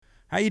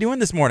How you doing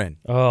this morning?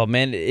 Oh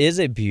man, it is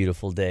a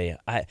beautiful day.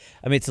 I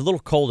mean, it's a little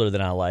colder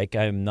than I like.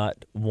 I'm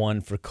not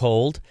one for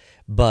cold,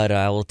 but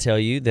I will tell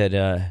you that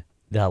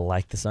I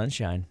like the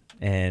sunshine,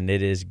 and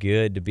it is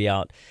good to be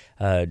out.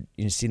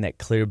 Seeing that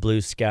clear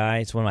blue sky.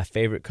 It's one of my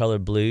favorite color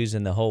blues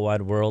in the whole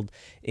wide world.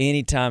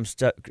 Anytime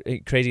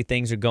crazy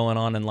things are going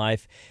on in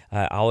life,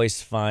 I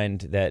always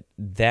find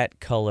that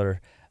color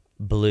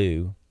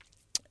blue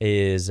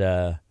is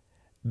a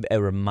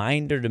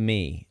reminder to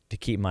me to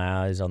keep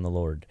my eyes on the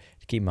Lord,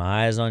 to keep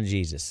my eyes on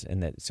Jesus,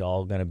 and that it's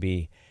all going to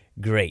be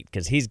great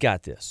because He's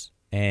got this.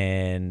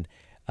 And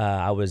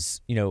I was,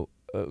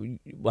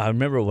 I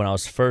remember when I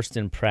was first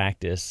in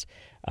practice,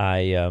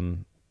 I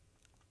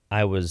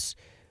was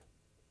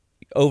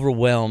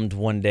overwhelmed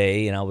one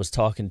day, and I was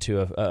talking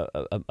to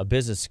a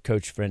business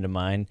coach friend of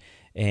mine,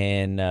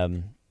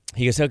 and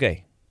he goes,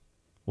 "Okay,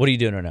 what are you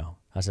doing right now?"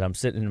 I said, "I'm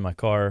sitting in my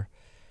car.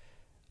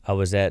 I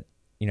was I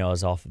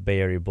was off of Bay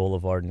Area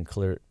Boulevard in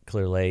Clear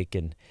Lake,"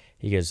 and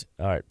he goes,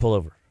 "All right, pull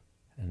over."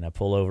 And I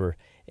pull over,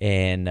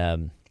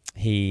 and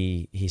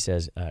he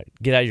says,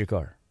 "Get out of your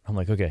car." I'm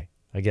like, "Okay."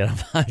 I get up.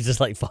 I was just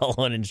like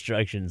following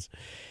instructions,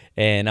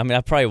 and I mean,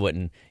 I probably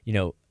wouldn't,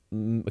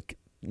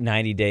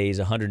 90 days,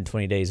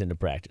 120 days into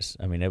practice.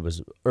 I mean, it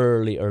was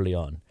early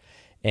on.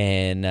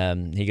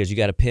 And he goes, "You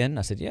got a pen?"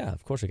 I said, "Yeah,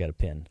 of course I got a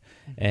pen."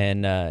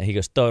 And he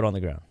goes, "Throw it on the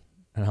ground."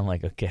 And I'm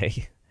like,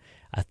 "Okay."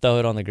 I throw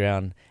it on the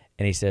ground,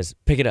 and he says,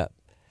 "Pick it up."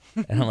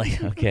 And I'm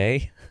like,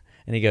 "Okay."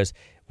 And he goes,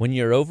 "When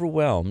you're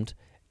overwhelmed,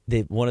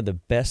 one of the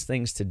best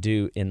things to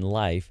do in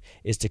life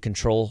is to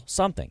control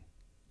something,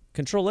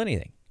 control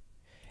anything.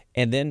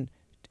 And then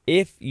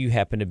if you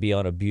happen to be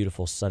on a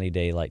beautiful sunny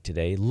day like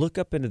today, look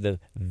up into the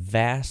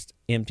vast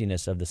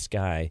emptiness of the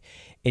sky,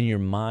 and your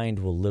mind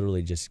will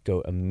literally just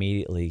go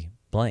immediately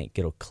blank.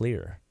 It'll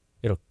clear.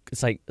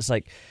 It's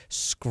like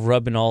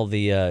scrubbing all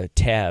the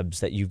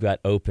tabs that you've got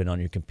open on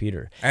your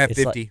computer. I have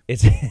It's 50.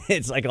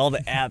 it's like all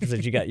the apps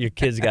that your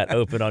kids got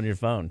open on your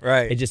phone.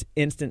 Right. It just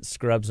instant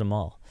scrubs them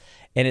all,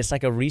 and it's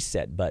like a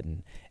reset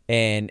button.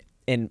 And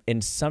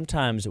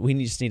sometimes we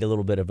just need a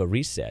little bit of a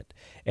reset,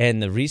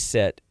 and the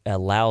reset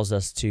allows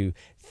us to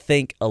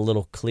think a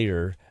little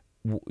clearer.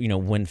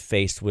 When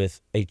faced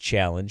with a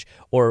challenge,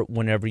 or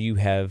whenever you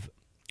have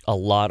a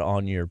lot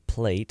on your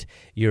plate,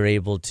 you're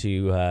able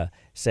to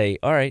say,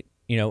 "All right,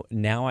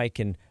 now I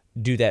can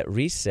do that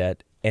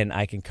reset, and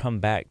I can come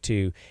back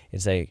to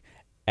and say,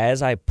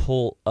 as I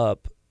pull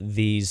up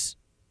these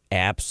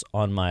apps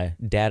on my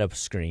data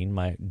screen,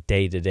 my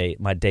day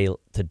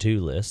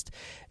to-do list,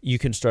 you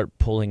can start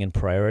pulling and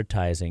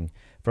prioritizing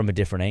from a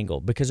different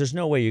angle, because there's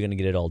no way you're going to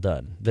get it all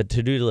done. The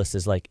to-do list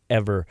is like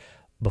ever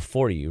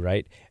before you,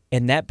 right?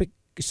 And that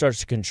starts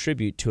to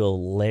contribute to a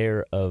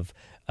layer of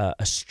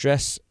a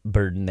stress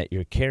burden that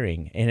you're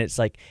carrying. And it's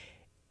like,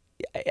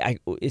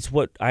 it's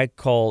what I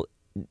call,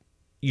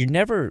 you're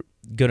never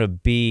going to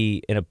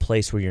be in a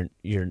place where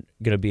you're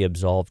going to be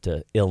absolved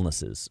to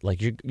illnesses.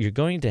 Like you're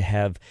going to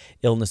have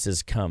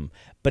illnesses come,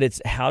 but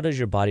it's how does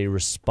your body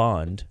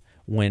respond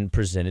when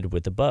presented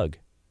with a bug?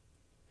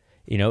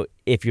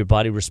 If your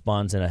body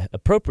responds in an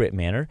appropriate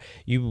manner,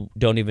 you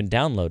don't even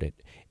download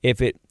it. If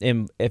it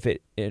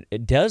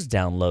does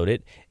download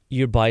it,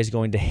 your body's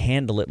going to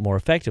handle it more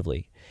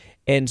effectively.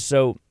 And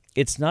so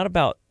it's not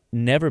about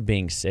never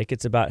being sick.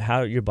 It's about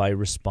how your body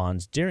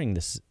responds during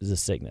the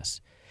sickness.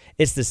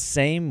 It's the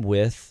same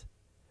with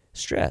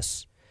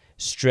stress.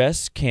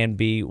 Stress can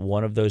be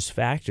one of those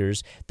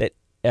factors that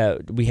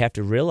we have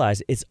to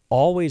realize it's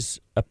always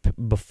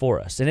before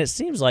us. And it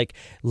seems like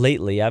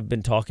lately, I've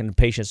been talking to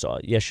patients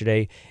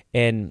yesterday,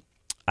 and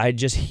I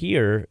just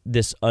hear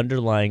this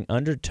underlying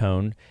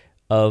undertone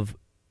of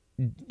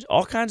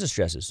all kinds of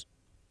stresses.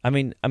 I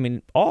mean,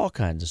 all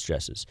kinds of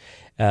stresses,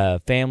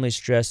 family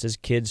stresses,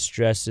 kids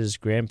stresses,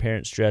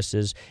 grandparent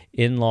stresses,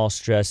 in-law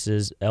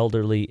stresses,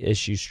 elderly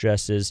issue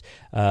stresses.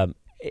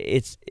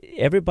 It's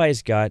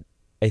everybody's got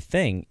a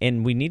thing,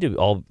 and we need to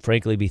all,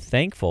 frankly, be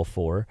thankful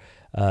for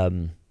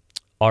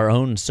our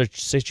own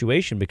such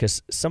situation,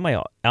 because somebody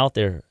out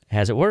there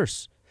has it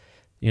worse.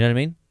 You know what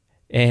I mean?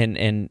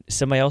 And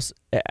somebody else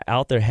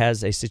out there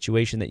has a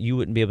situation that you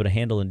wouldn't be able to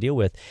handle and deal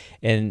with,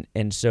 and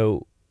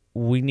so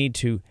we need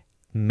to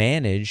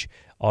manage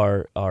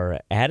our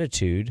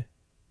attitude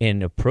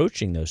in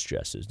approaching those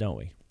stresses, don't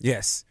we?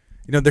 Yes.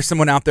 There's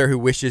someone out there who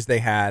wishes they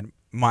had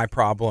my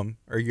problem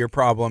or your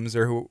problems,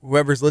 or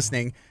whoever's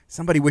listening,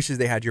 somebody wishes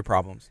they had your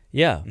problems.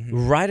 Yeah,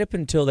 right up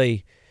until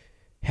they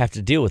have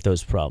to deal with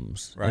those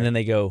problems. Right. And then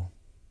they go,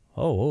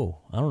 oh,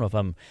 I don't know if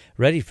I'm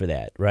ready for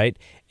that, right?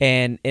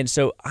 And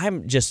so I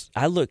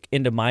look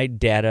into my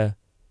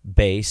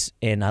database,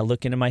 and I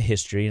look into my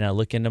history, and I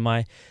look into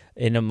my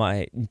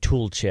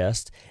tool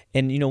chest.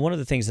 And one of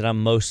the things that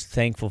I'm most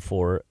thankful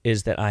for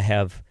is that I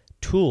have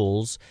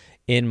tools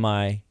in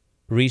my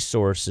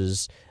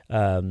resources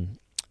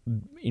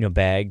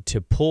bag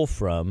to pull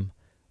from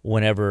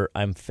whenever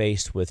I'm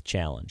faced with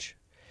challenge.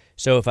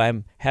 So if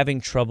I'm having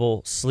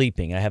trouble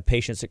sleeping, I have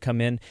patients that come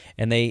in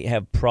and they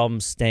have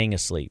problems staying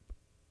asleep.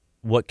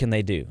 what can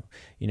they do?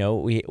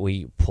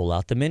 We pull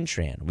out the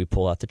Mintran, we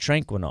pull out the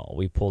Tranquinol,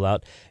 we pull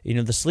out,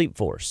 the Sleep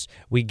Force.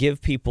 We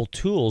give people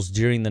tools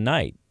during the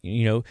night.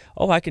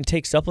 I can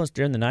take supplements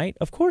during the night.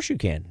 Of course you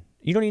can.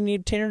 You don't even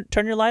need to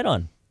turn your light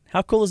on.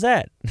 How cool is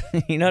that?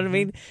 You know what I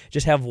mean?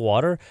 Just have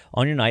water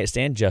on your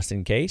nightstand just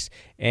in case.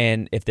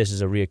 And if this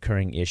is a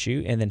reoccurring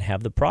issue, and then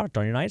have the product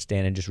on your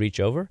nightstand and just reach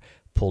over,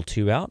 pull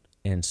 2 out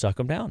and suck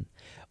them down.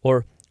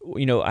 Or,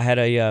 I had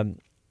a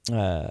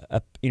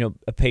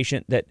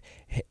patient that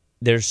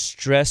their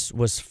stress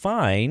was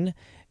fine,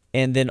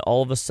 and then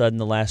all of a sudden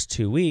the last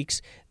 2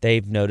 weeks,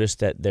 they've noticed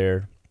that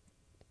their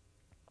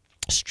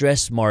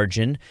stress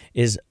margin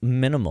is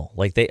minimal.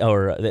 Like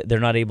they're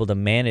not able to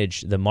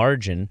manage the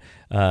margin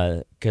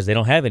because they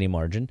don't have any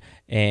margin,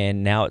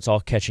 and now it's all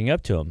catching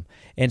up to them.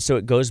 And so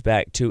it goes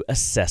back to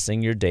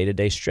assessing your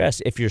day-to-day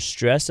stress. If your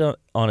stress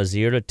on a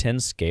 0 to 10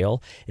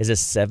 scale is a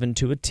 7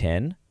 to a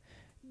 10,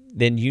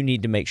 then you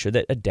need to make sure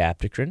that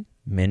adaptogen,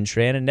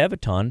 Mintran, and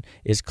Neviton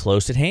is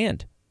close at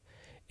hand.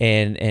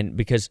 And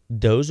because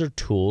those are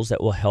tools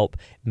that will help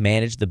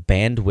manage the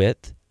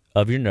bandwidth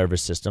of your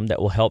nervous system,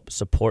 that will help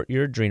support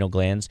your adrenal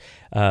glands,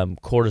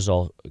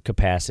 cortisol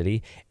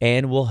capacity,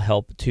 and will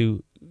help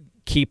to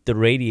keep the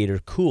radiator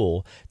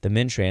cool, the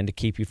Mintran, to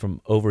keep you from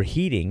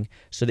overheating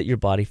so that your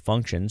body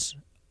functions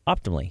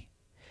optimally.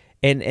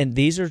 And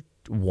these are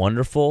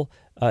wonderful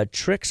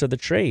tricks of the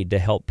trade to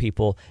help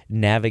people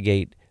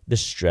navigate the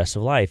stress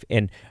of life.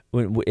 And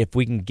if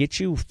we can get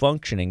you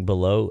functioning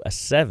below a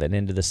 7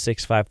 into the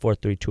 6, 5, 4,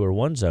 3, 2, or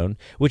 1 zone,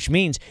 which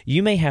means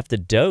you may have to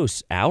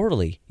dose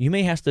hourly. You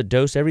may have to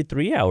dose every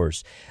 3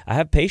 hours. I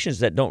have patients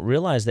that don't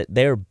realize that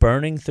they're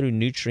burning through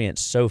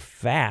nutrients so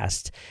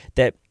fast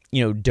that,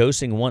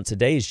 dosing once a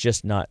day is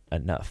just not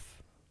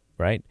enough,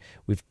 right?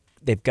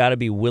 They've got to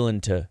be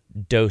willing to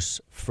dose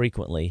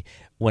frequently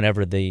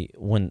whenever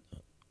when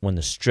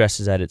the stress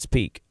is at its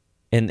peak.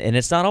 And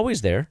it's not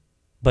always there,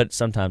 but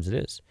sometimes it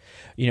is.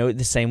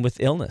 The same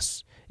with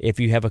illness. If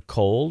you have a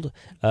cold,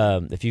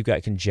 if you've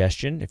got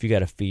congestion, if you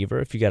got a fever,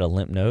 if you got a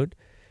lymph node,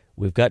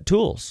 we've got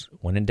tools.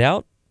 When in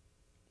doubt,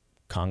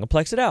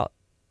 Congaplex it out.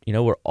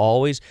 We're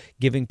always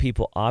giving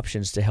people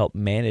options to help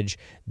manage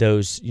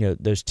those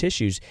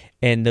tissues,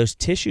 and those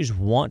tissues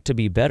want to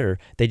be better.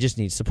 They just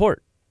need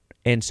support.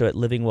 And so at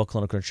Living Well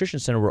Clinical Nutrition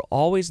Center, we're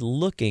always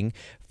looking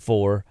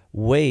for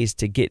ways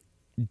to get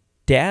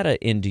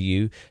data into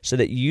you so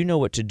that you know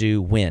what to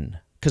do when.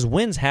 Because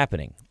when's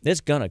happening. It's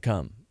going to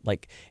come.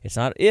 Like, it's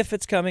not if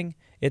it's coming,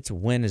 it's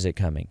when is it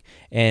coming.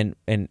 And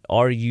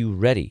are you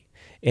ready?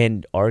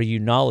 And are you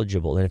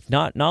knowledgeable? And if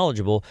not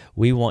knowledgeable,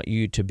 we want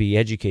you to be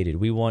educated.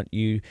 We want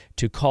you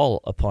to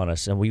call upon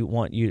us, and we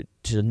want you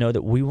to know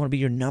that we want to be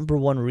your number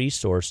one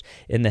resource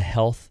in the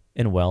health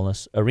and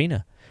wellness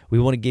arena. We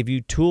want to give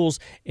you tools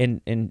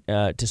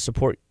to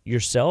support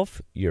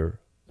yourself, your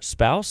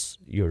spouse,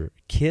 your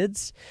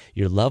kids,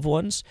 your loved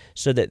ones,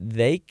 so that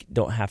they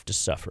don't have to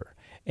suffer.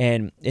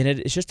 And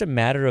it's just a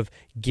matter of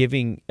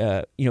giving,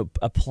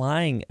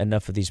 applying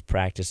enough of these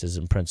practices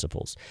and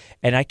principles.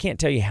 And I can't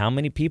tell you how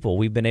many people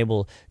we've been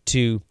able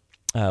to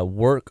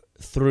work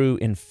through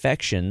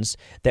infections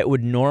that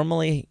would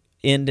normally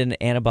end in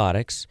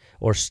antibiotics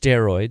or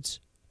steroids,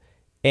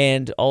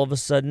 and all of a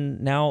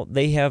sudden now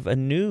they have a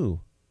new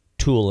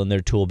tool in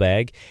their tool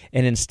bag,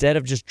 and instead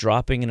of just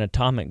dropping an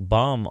atomic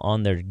bomb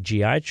on their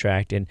GI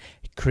tract and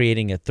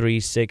creating a 3,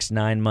 6,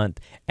 9 month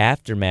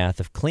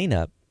aftermath of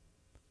cleanup,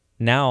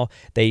 now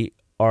they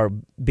are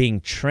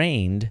being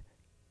trained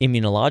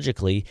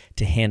immunologically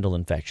to handle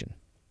infection.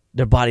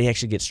 Their body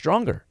actually gets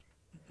stronger.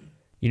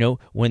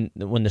 When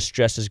the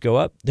stresses go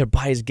up, their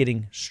body's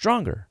getting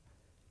stronger.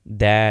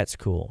 That's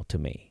cool to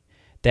me.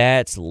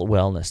 That's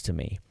wellness to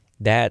me.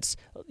 That's,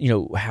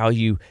 how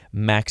you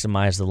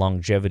maximize the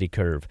longevity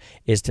curve,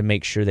 is to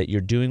make sure that you're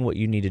doing what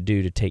you need to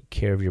do to take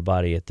care of your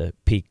body at the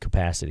peak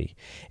capacity.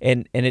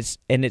 And it's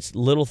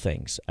little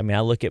things. I mean,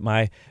 I look at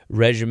my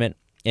regimen,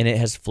 and it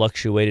has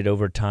fluctuated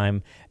over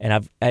time,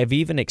 and I've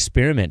even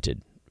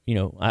experimented.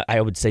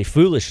 I would say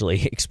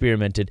foolishly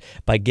experimented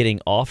by getting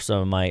off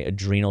some of my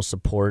adrenal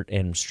support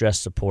and stress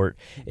support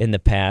in the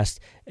past,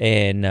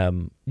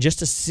 and just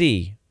to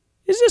see,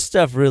 is this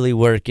stuff really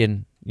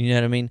working? You know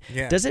what I mean?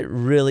 Yeah. Does it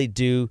really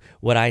do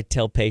what I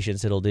tell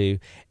patients it'll do?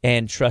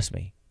 And trust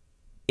me,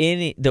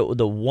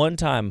 the one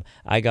time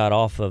I got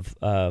off of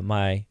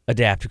my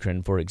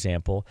adaptogen, for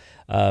example,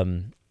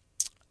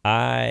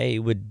 I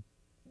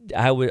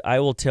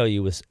will tell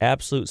you with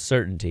absolute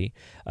certainty,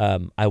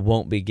 I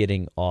won't be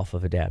getting off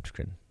of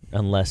adaptogen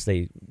unless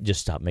they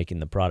just stop making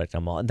the product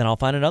I'm on. And then I'll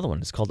find another one.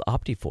 It's called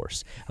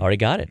OptiForce. I already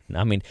got it.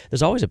 I mean,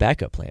 there's always a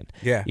backup plan.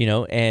 Yeah.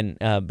 And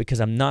because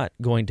I'm not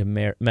going to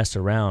mess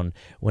around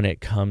when it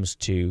comes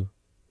to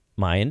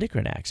my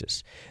endocrine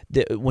axis.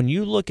 When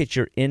you look at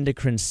your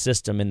endocrine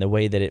system and the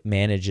way that it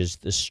manages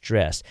the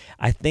stress,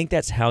 I think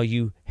that's how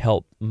you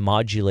help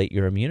modulate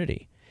your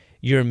immunity.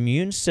 Your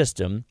immune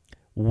system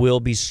will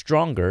be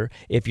stronger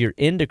if your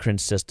endocrine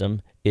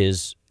system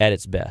is at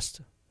its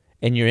best.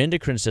 And your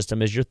endocrine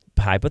system is your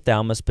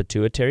hypothalamus,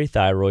 pituitary,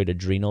 thyroid,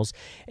 adrenals,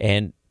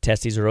 and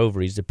testes or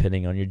ovaries,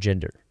 depending on your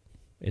gender.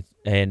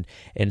 And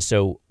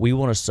so we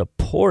want to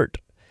support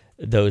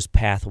those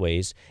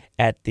pathways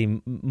at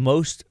the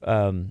most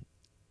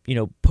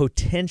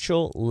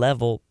potential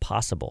level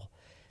possible.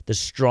 The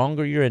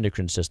stronger your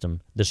endocrine system,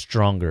 the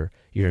stronger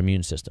your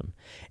immune system.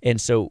 And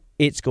so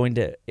it's going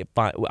to,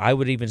 I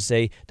would even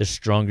say, the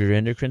stronger your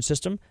endocrine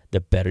system,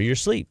 the better your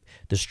sleep.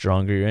 The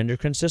stronger your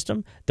endocrine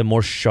system, the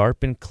more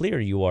sharp and clear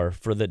you are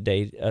for the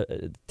day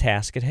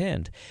task at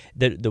hand.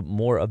 The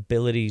more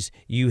abilities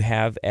you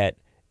have at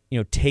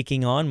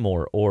taking on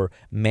more or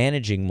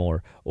managing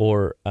more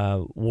or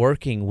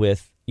working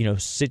with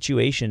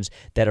situations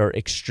that are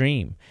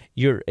extreme.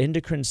 Your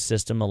endocrine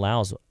system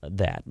allows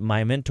that.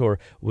 My mentor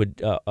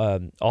would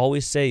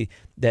always say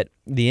that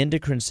the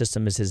endocrine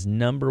system is his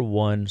number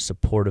one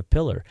supportive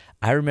pillar.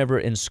 I remember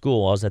in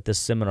school, I was at this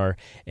seminar,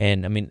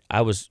 and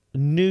I was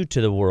new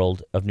to the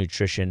world of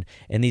nutrition,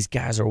 and these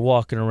guys are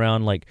walking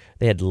around like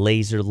they had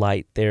laser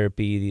light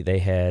therapy, they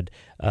had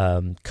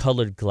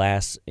colored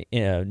glass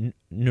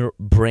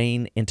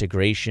brain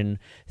integration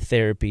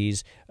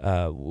therapies,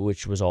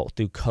 which was all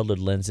through colored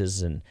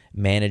lenses and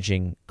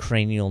managing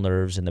cranial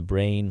nerves in the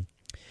brain.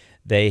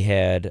 They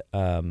had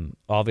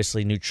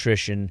obviously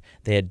nutrition.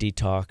 They had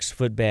detox,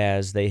 foot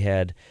baths. They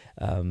had,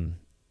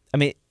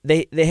 they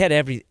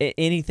had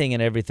anything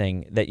and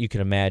everything that you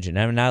can imagine.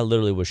 I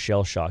literally was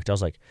shell shocked. I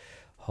was like,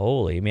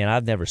 "Holy man,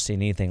 I've never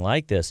seen anything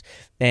like this."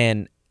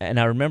 And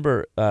I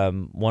remember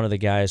one of the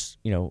guys,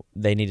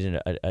 they needed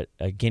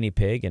a guinea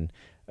pig, and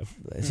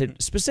I said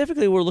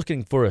specifically, we're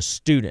looking for a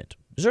student.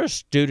 Is there a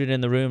student in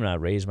the room? And I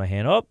raised my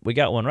hand. Oh, we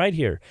got one right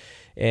here.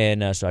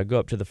 And so I go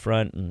up to the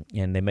front,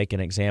 and they make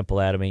an example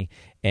out of me.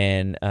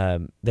 And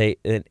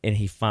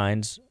he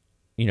finds,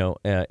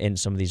 in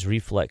some of these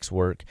reflex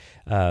work,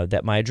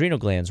 that my adrenal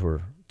glands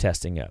were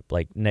testing up,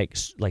 like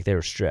they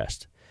were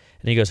stressed.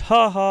 And he goes,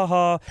 ha, ha,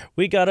 ha,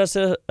 we got us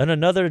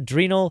another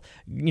adrenal,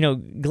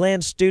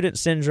 gland student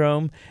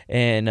syndrome.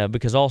 And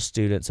because all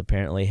students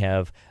apparently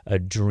have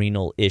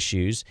adrenal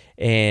issues.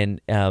 And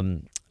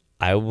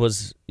I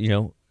was,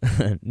 no,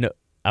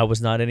 I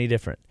was not any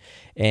different.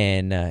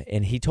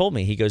 And he told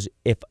me, he goes,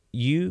 if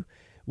you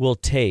will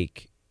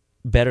take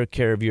better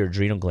care of your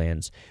adrenal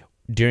glands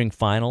during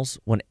finals,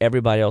 when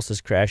everybody else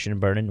is crashing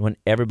and burning, when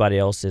everybody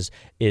else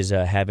is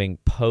having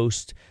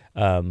post,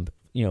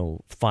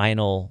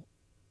 final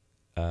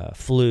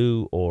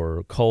flu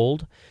or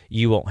cold,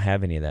 you won't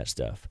have any of that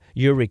stuff.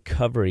 Your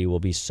recovery will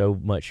be so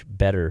much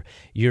better.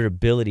 Your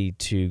ability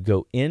to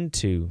go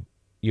into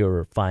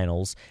your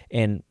finals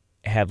and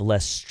have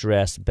less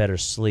stress, better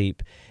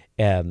sleep,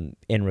 in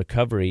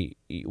recovery,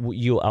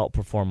 you'll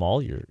outperform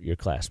all your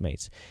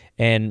classmates.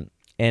 And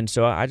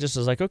so I just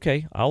was like,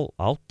 okay,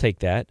 I'll take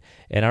that.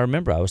 And I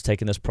remember I was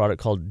taking this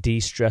product called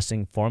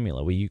De-Stressing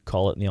Formula. We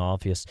call it in the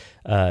office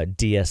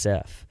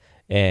DSF.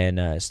 And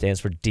it stands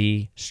for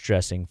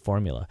De-Stressing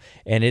Formula.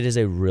 And it is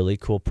a really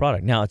cool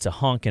product. Now, it's a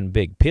honking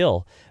big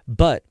pill,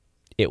 but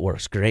it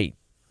works great,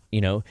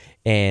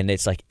 and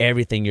it's like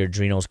everything your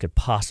adrenals could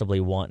possibly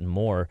want and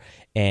more,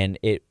 and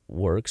it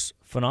works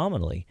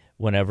phenomenally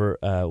whenever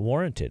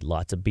warranted.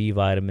 Lots of B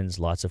vitamins,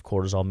 lots of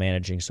cortisol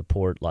managing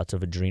support, lots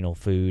of adrenal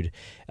food,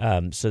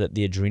 so that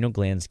the adrenal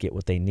glands get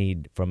what they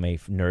need from a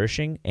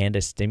nourishing and a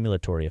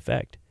stimulatory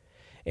effect.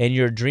 And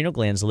your adrenal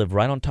glands live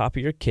right on top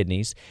of your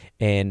kidneys,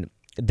 and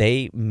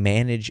they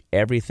manage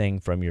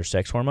everything from your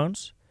sex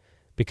hormones,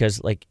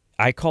 because like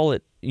I call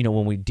it,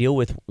 when we deal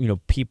with,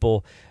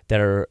 people that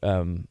are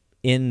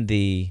in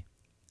the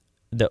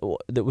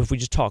if we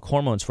just talk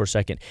hormones for a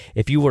second,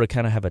 if you were to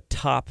kind of have a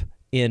top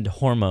end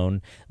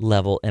hormone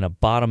level and a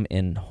bottom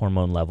end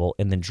hormone level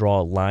and then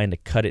draw a line to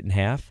cut it in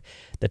half,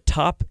 the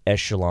top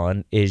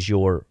echelon is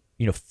your,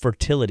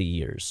 fertility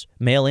years,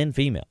 male and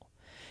female.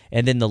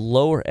 And then the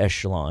lower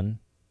echelon,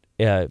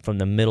 from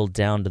the middle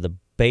down to the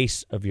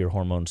base of your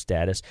hormone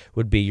status,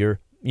 would be your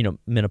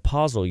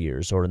menopausal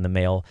years, or in the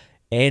male,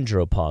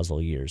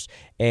 andropausal years.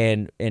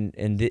 And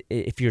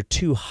if you're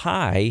too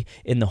high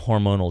in the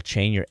hormonal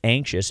chain, you're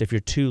anxious. If you're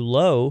too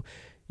low,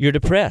 you're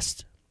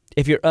depressed.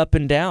 If you're up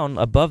and down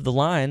above the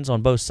lines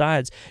on both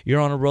sides,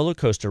 you're on a roller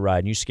coaster ride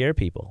and you scare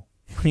people.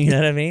 You know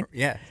what I mean?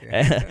 Yeah.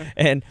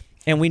 And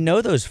we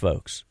know those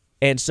folks.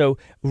 And so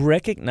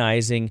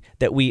recognizing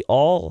that we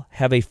all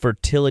have a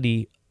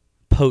fertility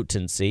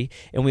potency,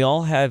 and we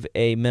all have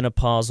a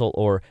menopausal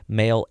or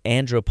male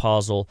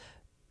andropausal,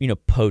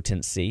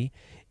 potency.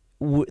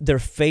 They're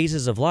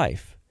phases of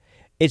life.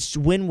 It's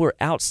when we're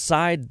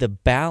outside the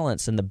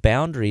balance and the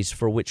boundaries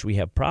for which we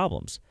have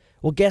problems.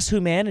 Well, guess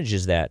who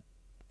manages that?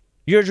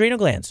 Your adrenal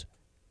glands.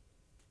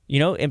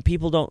 And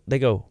people they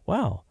go,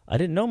 wow, I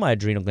didn't know my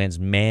adrenal glands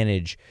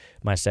manage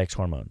my sex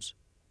hormones.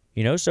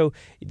 So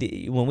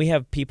when we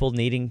have people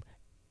needing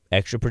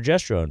extra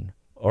progesterone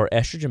or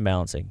estrogen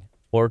balancing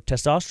or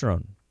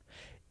testosterone,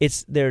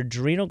 it's their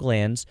adrenal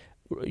glands,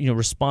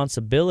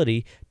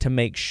 responsibility to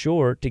make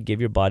sure to give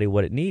your body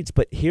what it needs.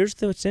 But here's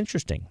what's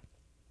interesting.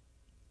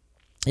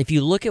 If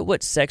you look at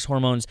what sex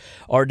hormones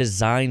are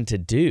designed to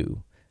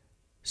do,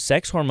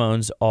 sex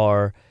hormones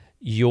are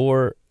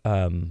your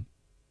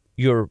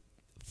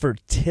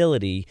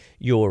fertility,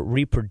 your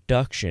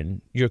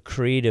reproduction, your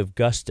creative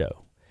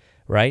gusto,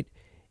 right?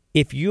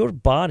 If your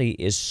body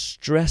is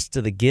stressed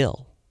to the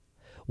gill,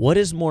 what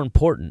is more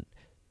important,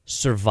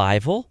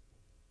 survival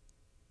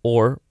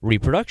or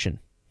reproduction?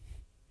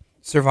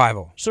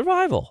 Survival.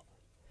 Survival.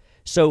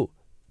 So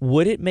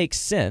would it make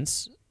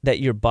sense that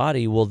your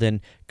body will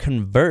then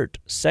convert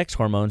sex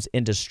hormones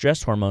into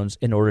stress hormones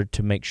in order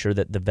to make sure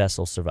that the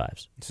vessel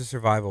survives? It's a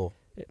survival.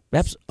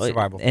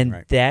 Survival thing, and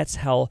right. that's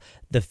how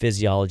the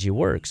physiology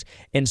works.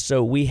 And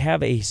so we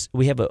have a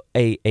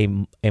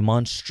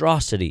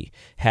monstrosity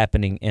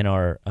happening in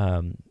our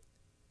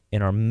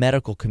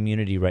medical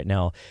community right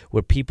now,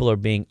 where people are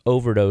being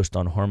overdosed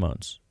on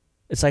hormones.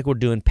 It's like we're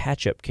doing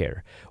patch-up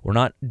care. We're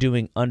not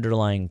doing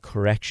underlying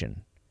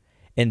correction.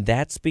 And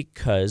that's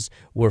because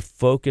we're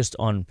focused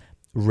on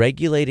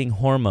regulating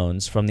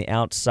hormones from the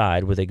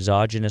outside with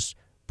exogenous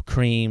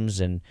creams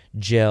and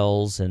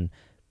gels and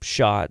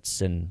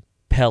shots and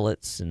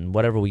pellets and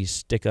whatever we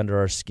stick under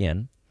our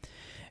skin.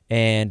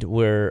 And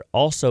we're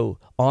also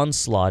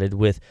onslaughted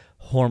with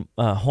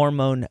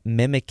hormone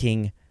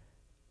mimicking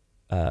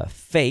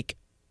fake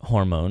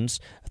hormones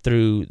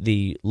through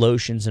the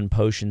lotions and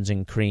potions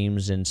and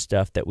creams and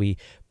stuff that we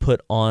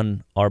put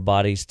on our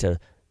bodies to,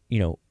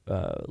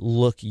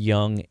 look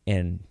young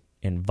and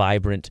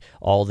vibrant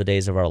all the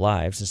days of our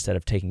lives instead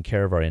of taking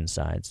care of our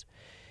insides.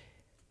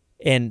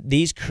 And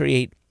these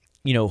create,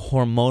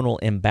 hormonal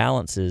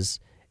imbalances,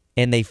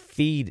 and they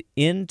feed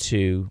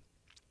into,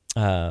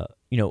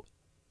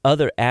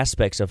 other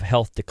aspects of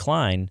health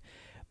decline,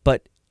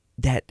 but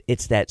that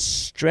it's that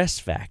stress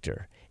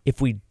factor.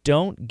 If we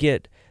don't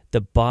get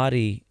the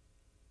body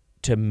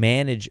to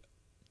manage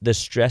the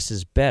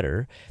stresses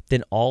better,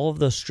 then all of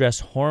those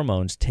stress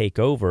hormones take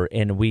over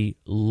and we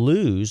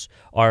lose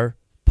our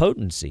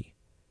potency.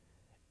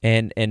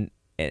 And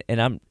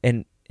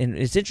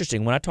it's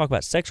interesting, when I talk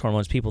about sex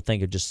hormones, people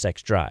think of just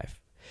sex drive.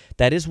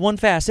 That is one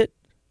facet,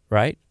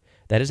 right?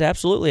 That is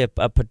absolutely a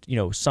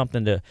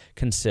something to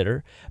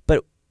consider.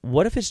 But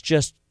what if it's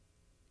just,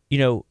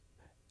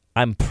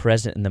 I'm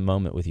present in the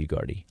moment with you,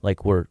 Gardy.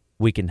 Like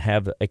we can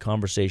have a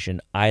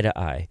conversation eye to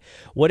eye.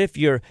 What if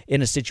you're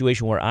in a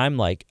situation where I'm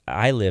like,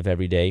 I live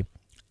every day.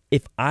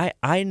 If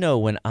I know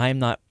when I'm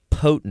not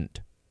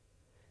potent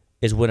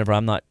is whenever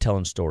I'm not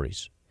telling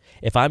stories.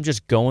 If I'm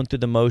just going through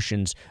the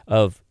motions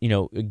of,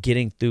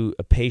 getting through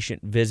a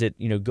patient visit,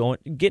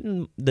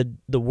 getting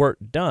the work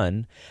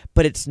done,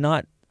 but it's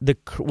not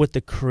with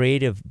the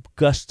creative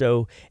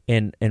gusto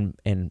and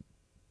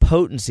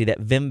potency, that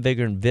vim,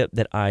 vigor, and vip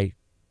that I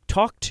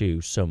talk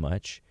to so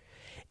much,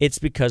 it's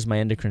because my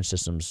endocrine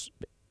system's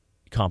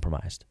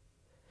compromised.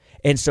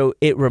 And so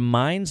it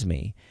reminds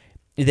me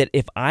that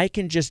if I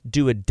can just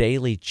do a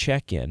daily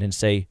check-in and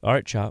say, all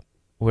right, Chop,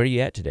 where are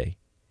you at today?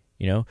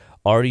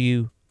 Are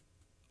you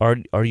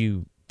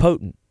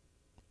potent?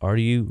 Are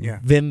you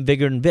vim,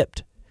 vigor, and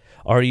vipped?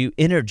 Are you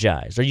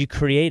energized? Are you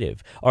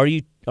creative? Are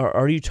you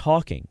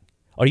talking?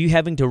 Are you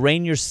having to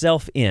rein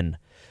yourself in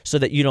so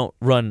that you don't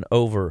run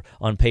over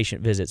on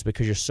patient visits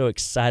because you're so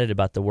excited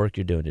about the work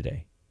you're doing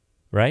today?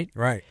 Right?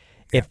 Right.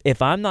 Yeah.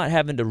 If I'm not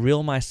having to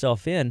reel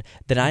myself in,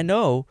 then I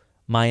know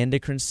my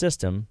endocrine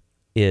system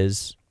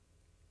is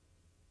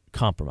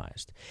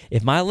compromised.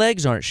 If my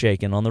legs aren't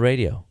shaking on the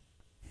radio,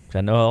 because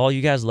I know all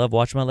you guys love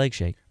watching my legs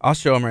shake. I'll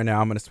show them right now.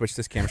 I'm going to switch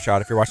this camera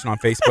shot. If you're watching on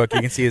Facebook, you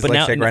can see his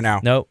legs shake right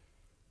now. No,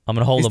 I'm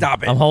going to hold them.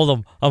 Stop it. I'm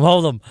holding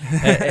them.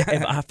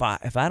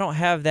 If I don't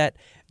have that,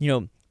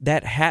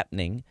 that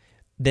happening,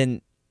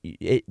 then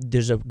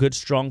there's a good,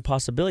 strong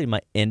possibility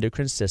my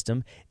endocrine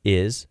system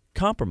is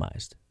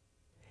compromised.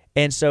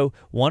 And so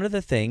one of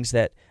the things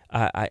that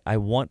I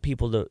want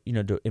people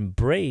to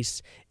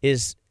embrace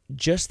is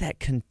just that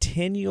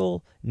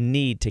continual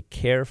need to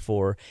care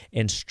for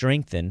and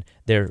strengthen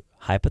their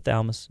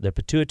hypothalamus, their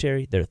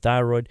pituitary, their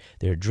thyroid,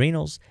 their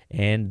adrenals,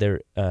 and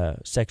their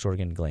sex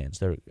organ glands,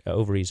 their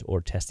ovaries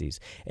or testes,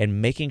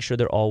 and making sure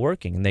they're all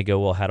working. And they go,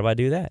 well, how do I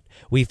do that?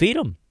 We feed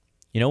them.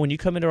 When you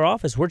come into our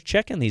office, we're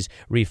checking these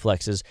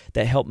reflexes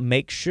that help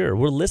make sure.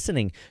 We're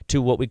listening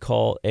to what we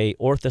call a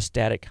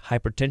orthostatic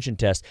hypertension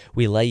test.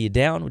 We lay you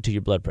down to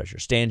your blood pressure,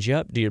 stand you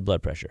up, do your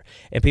blood pressure.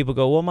 And people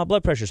go, well, my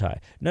blood pressure's high.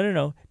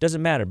 No. It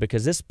doesn't matter,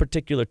 because this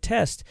particular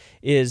test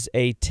is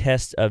a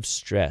test of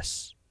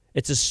stress.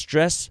 It's a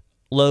stress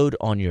load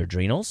on your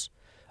adrenals,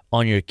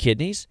 on your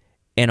kidneys,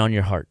 and on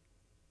your heart.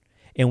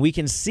 And we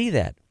can see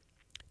that.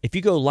 If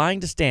you go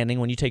lying to standing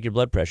when you take your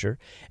blood pressure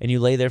and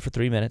you lay there for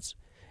 3 minutes,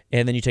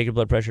 and then you take your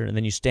blood pressure, and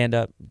then you stand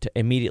up to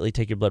immediately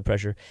take your blood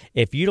pressure,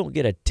 if you don't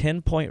get a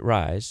 10-point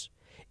rise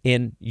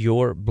in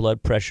your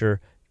blood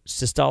pressure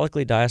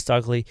systolically,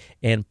 diastolically,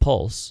 and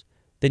pulse,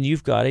 then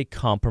you've got a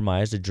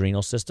compromised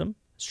adrenal system,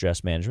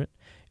 stress management,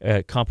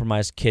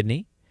 compromised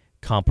kidney,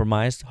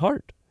 compromised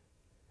heart.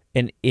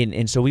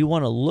 And so we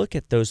want to look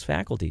at those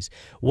faculties.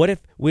 What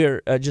if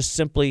we're just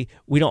simply,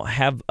 we don't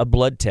have a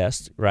blood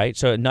test, right?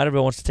 So not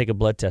everyone wants to take a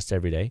blood test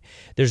every day.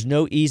 There's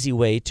no easy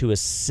way to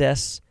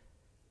assess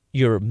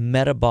your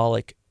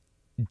metabolic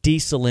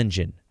diesel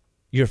engine,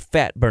 your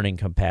fat burning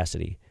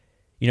capacity.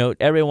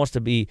 Everyone wants to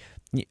be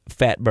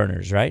Fat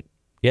burners, right?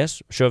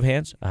 Yes? Show of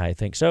hands? I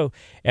think so.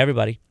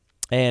 Everybody.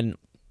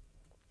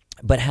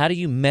 But how do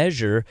you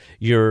measure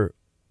your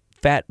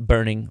fat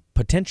burning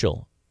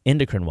potential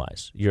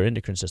endocrine-wise, your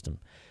endocrine system?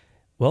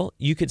 Well,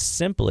 you could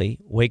simply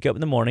wake up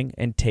in the morning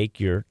and take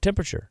your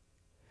temperature.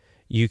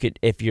 You could,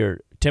 if your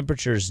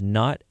temperature is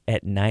not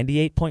at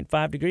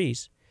 98.5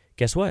 degrees,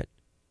 guess what?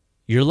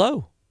 You're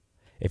low.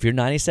 If you're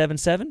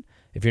 97.7,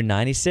 if you're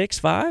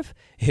 96.5,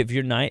 if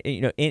you're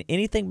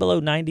anything below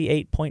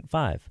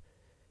 98.5,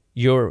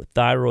 your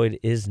thyroid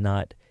is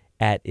not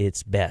at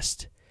its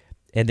best.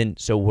 And then,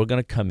 so we're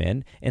going to come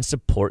in and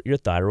support your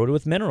thyroid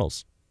with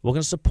minerals. We're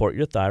going to support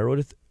your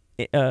thyroid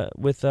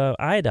with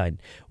iodine.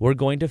 We're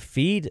going to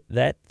feed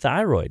that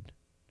thyroid.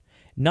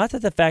 Not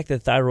that the fact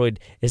that thyroid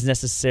is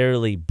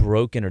necessarily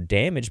broken or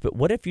damaged, but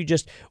what if you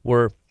just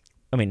were,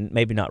 I mean,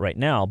 maybe not right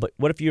now, but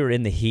what if you were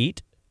in the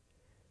heat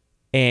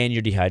and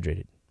you're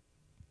dehydrated?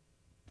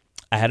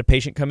 I had a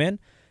patient come in,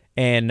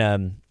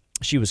 and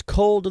she was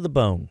cold to the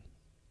bone,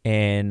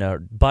 and her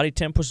body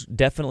temp was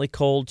definitely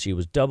cold. She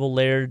was double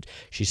layered.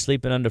 She's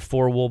sleeping under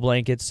 4 wool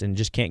blankets and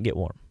just can't get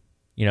warm.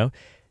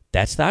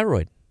 That's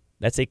thyroid.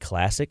 That's a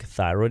classic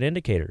thyroid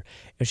indicator.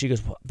 And she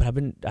goes, well, but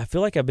I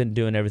feel like I've been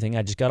doing everything.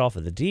 I just got off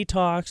of the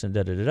detox and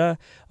da-da-da-da.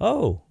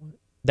 Oh,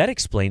 that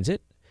explains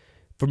it.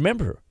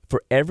 Remember,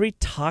 for every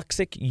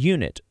toxic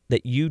unit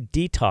that you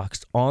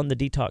detoxed on the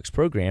detox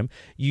program,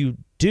 you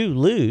do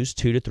lose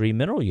 2 to 3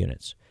 mineral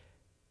units.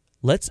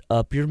 Let's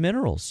up your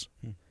minerals.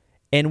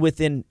 And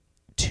within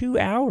 2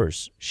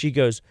 hours, she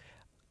goes,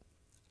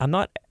 I'm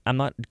not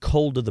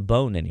cold to the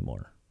bone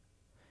anymore.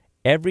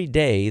 Every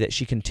day that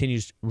she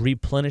continues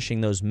replenishing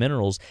those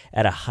minerals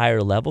at a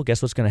higher level,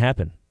 guess what's going to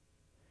happen?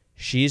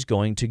 She's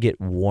going to get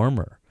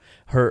warmer.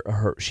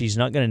 She's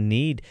not going to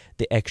need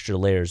the extra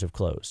layers of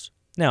clothes.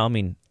 Now,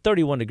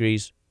 31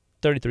 degrees,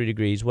 33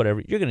 degrees, whatever,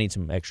 you're going to need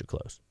some extra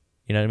clothes.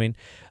 You know what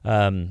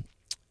I mean?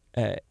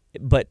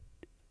 But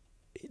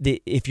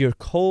if you're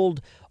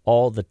cold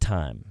all the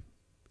time,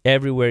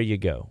 everywhere you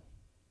go,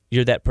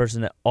 you're that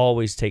person that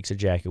always takes a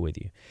jacket with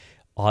you,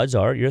 odds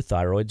are your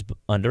thyroid's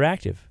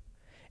underactive.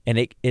 And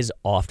it is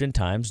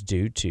oftentimes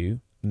due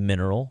to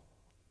mineral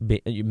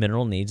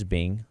needs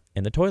being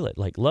in the toilet,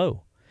 like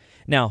low.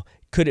 Now,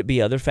 could it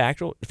be other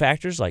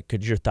factors? Like,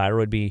 could your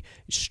thyroid be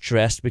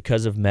stressed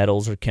because of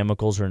metals or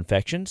chemicals or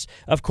infections?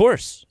 Of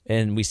course,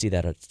 and we see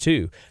that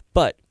too.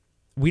 But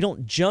we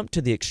don't jump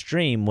to the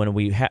extreme when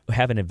we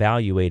haven't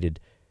evaluated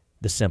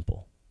the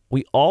simple.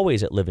 We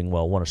always at Living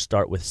Well want to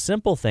start with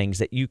simple things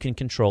that you can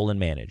control and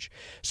manage.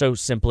 So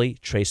simply,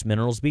 trace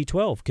minerals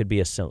B12 could be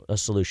a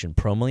solution.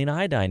 Bromelain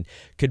iodine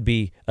could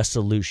be a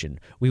solution.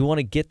 We want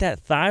to get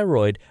that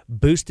thyroid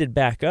boosted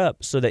back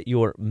up so that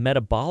your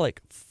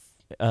metabolic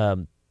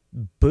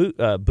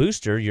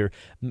booster,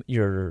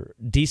 your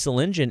diesel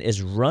engine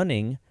is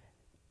running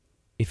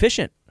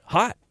efficient,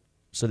 hot,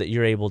 so that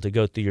you're able to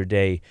go through your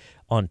day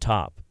on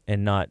top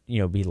and not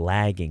be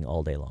lagging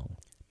all day long.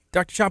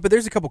 Dr. Champa,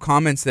 there's a couple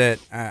comments that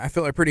I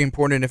feel are pretty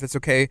important. If it's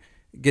okay,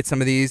 get some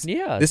of these.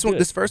 Yeah.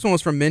 This first one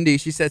was from Mindy.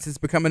 She says, since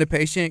becoming a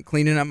patient,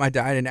 cleaning up my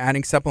diet, and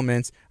adding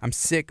supplements, I'm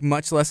sick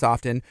much less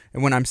often.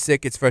 And when I'm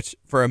sick, it's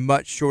for a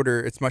much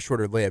shorter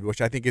lived, which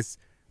I think is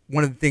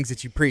one of the things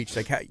that you preach.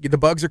 Like, the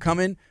bugs are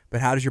coming,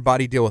 but how does your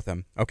body deal with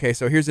them? Okay,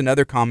 so here's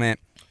another comment.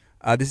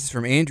 This is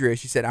from Andrea.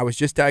 She said, I was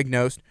just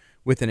diagnosed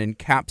with an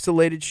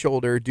encapsulated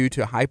shoulder due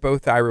to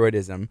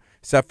hypothyroidism,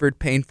 suffered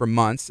pain for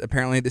months.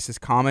 Apparently, this is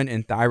common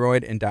in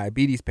thyroid and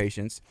diabetes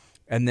patients.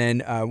 And then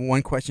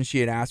one question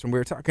she had asked when we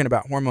were talking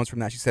about hormones from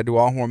that, she said, do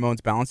all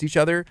hormones balance each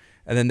other?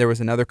 And then there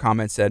was another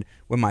comment that said,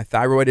 when my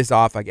thyroid is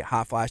off, I get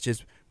hot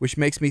flashes, which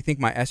makes me think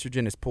my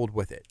estrogen is pulled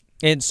with it.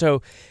 And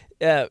so,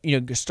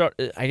 start.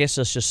 I guess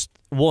let's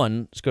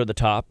go to the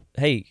top.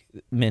 Hey,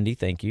 Mindy,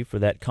 thank you for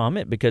that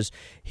comment, because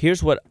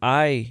here's what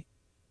I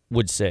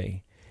would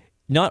say.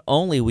 Not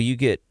only will you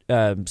get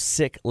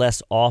sick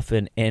less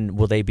often and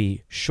will they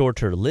be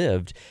shorter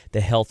lived,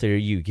 the healthier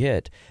you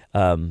get,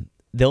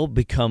 they'll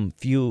become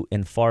few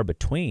and far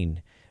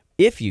between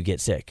if you get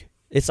sick.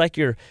 It's like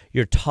your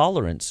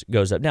tolerance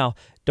goes up. Now,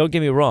 don't get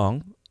me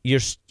wrong.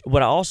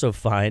 What I also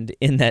find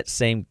in that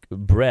same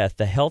breath,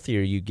 the healthier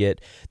you get,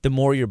 the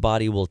more your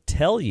body will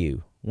tell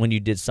you when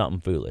you did something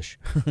foolish,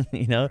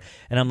 And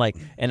I'm like,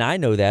 and I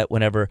know that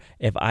whenever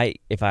if I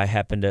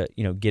happen to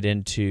get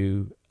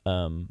into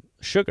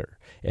sugar,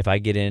 if I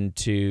get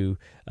into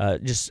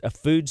just a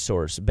food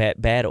source,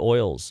 bad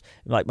oils,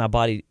 like my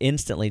body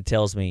instantly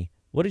tells me,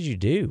 what did you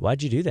do?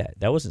 Why'd you do that?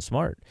 That wasn't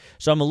smart.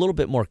 So I'm a little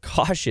bit more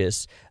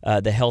cautious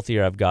the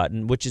healthier I've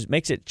gotten, which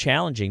makes it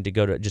challenging to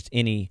go to just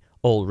any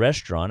old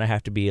restaurant. I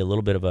have to be a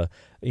little bit of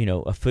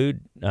a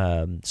food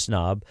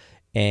snob,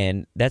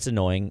 and that's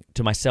annoying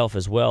to myself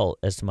as well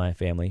as to my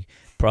family,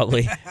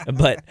 probably.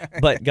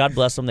 but God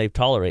bless them, they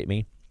tolerate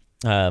me.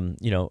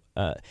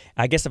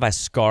 I guess if I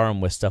scar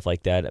them with stuff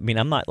like that,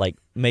 I'm not like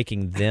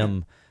making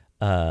them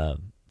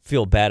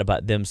feel bad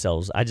about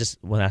themselves.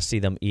 When I see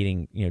them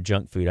eating,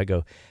 junk food, I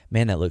go,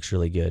 man, that looks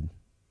really good.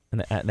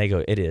 And they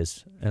go, it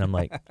is. And I'm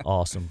like,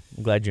 awesome.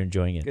 I'm glad you're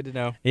enjoying it. Good to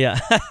know. Yeah.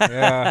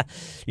 Yeah.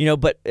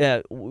 But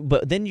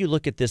then you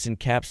look at this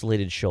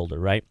encapsulated shoulder,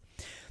 right?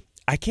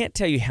 I can't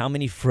tell you how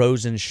many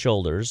frozen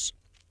shoulders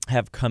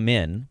have come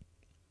in,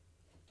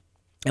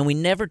 and we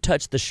never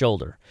touched the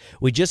shoulder.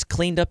 We just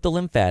cleaned up the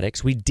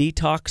lymphatics, we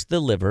detoxed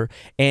the liver,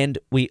 and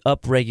we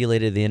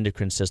upregulated the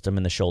endocrine system,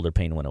 and the shoulder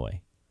pain went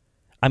away.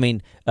 I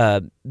mean,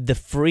 the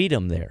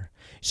freedom there.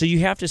 So you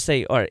have to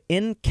say, all right,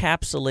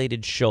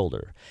 encapsulated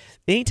shoulder.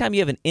 Anytime you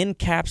have an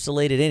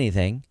encapsulated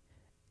anything,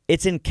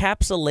 it's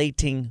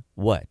encapsulating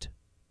what?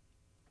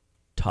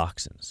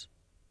 Toxins.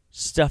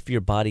 Stuff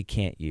your body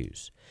can't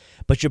use.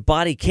 But your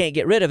body can't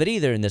get rid of it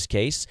either in this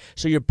case,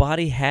 so your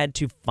body had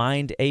to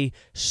find a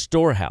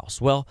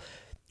storehouse. Well,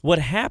 what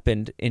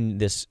happened in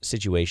this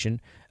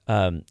situation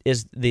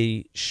is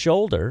the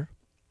shoulder,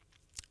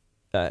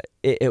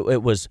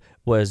 it was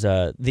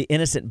the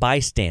innocent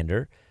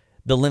bystander.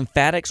 The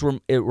lymphatics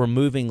were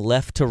moving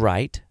left to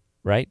right,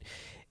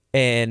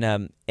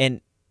 and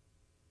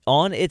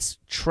on its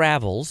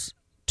travels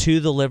to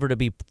the liver to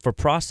be for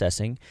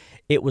processing,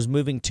 it was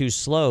moving too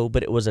slow,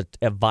 but it was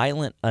a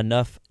violent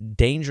enough,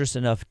 dangerous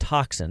enough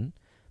toxin,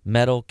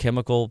 metal,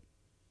 chemical,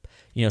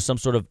 some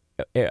sort of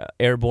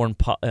airborne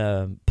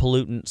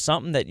pollutant,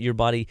 something that your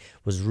body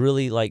was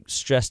really like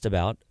stressed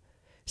about,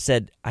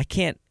 said, I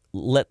can't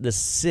let this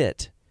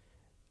sit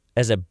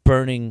as a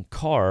burning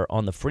car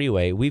on the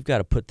freeway. We've got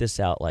to put this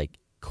out like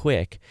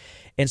quick.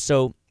 And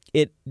so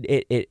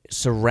it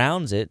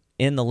surrounds it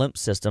in the lymph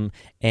system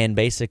and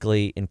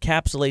basically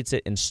encapsulates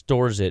it and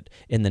stores it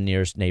in the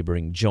nearest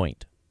neighboring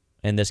joint.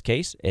 In this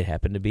case, it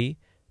happened to be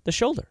the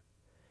shoulder.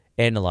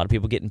 And a lot of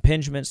people get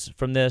impingements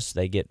from this.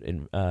 They get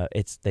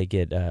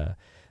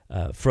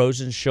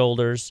frozen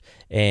shoulders,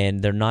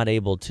 and they're not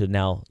able to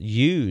now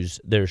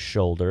use their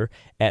shoulder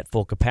at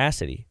full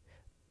capacity.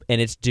 And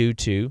it's due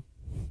to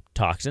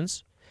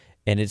toxins,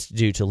 and it's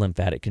due to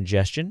lymphatic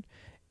congestion,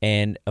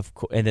 and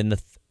then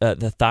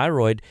the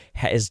thyroid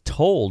is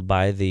told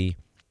by the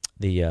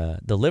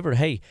liver,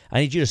 hey,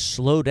 I need you to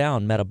slow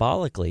down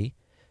metabolically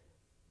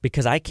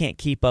because I can't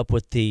keep up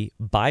with the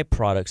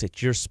byproducts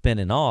that you're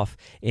spinning off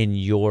in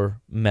your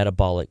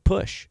metabolic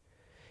push.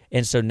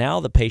 And so now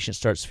the patient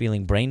starts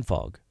feeling brain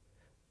fog.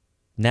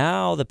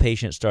 Now the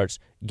patient starts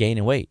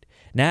gaining weight.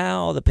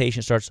 Now the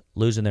patient starts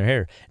losing their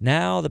hair.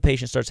 Now the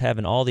patient starts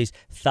having all these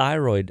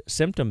thyroid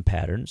symptom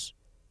patterns,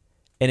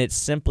 and it's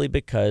simply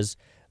because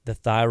the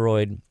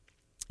thyroid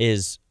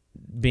is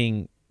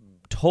being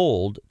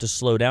told to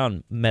slow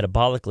down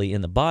metabolically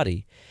in the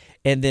body.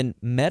 And then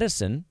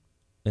medicine,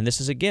 and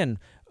this is again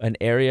an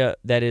area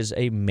that is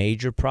a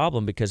major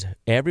problem because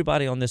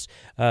everybody on this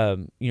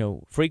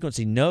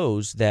frequency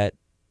knows that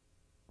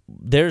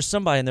there's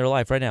somebody in their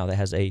life right now that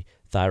has a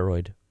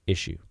thyroid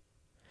issue.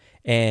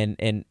 And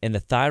the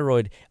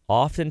thyroid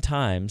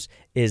oftentimes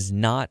is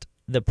not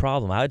the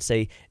problem. I would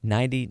say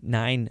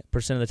 99%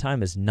 of the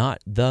time is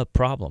not the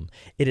problem.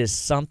 It is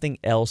something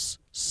else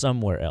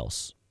somewhere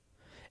else.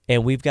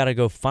 And we've got to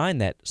go find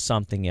that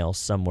something else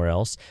somewhere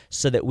else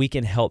so that we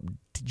can help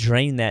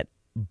drain that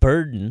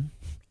burden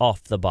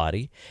off the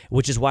body,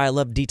 which is why I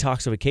love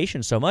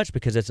detoxification so much,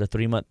 because it's a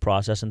 3-month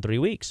process in 3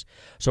 weeks.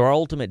 So our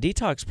Ultimate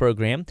Detox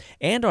program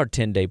and our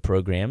 10-day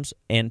programs,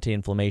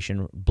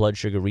 anti-inflammation, blood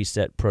sugar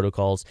reset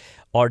protocols,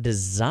 are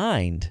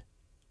designed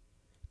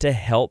to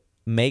help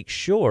make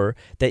sure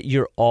that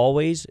you're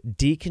always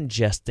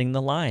decongesting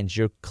the lines.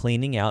 You're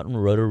cleaning out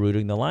and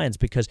roto-rooting the lines,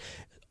 because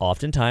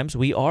oftentimes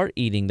we are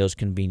eating those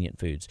convenient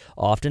foods.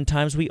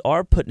 Oftentimes we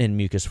are putting in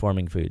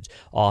mucus-forming foods.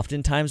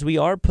 Oftentimes we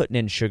are putting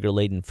in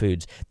sugar-laden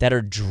foods that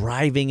are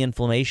driving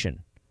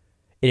inflammation.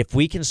 And if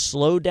we can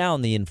slow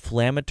down the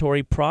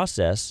inflammatory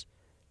process,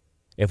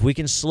 if we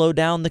can slow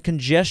down the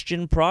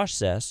congestion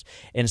process,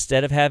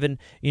 instead of having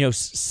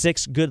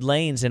 6 good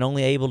lanes and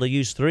only able to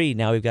use 3,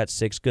 now we've got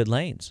 6 good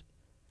lanes.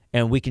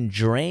 And we can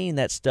drain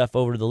that stuff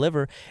over to the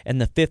liver, and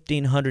the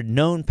 1,500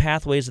 known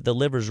pathways that the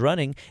liver's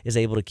running is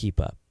able to keep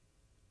up.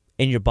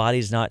 And your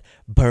body's not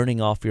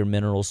burning off your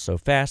minerals so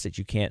fast that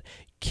you can't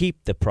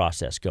keep the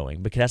process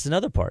going, because that's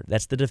another part.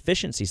 That's the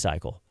deficiency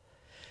cycle.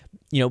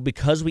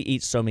 Because we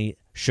eat so many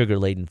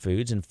sugar-laden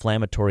foods,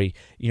 inflammatory,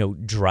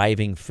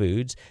 driving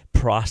foods,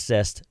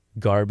 processed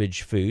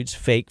garbage foods,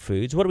 fake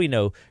foods. What do we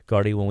know,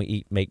 Gardy, when we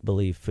eat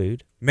make-believe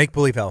food?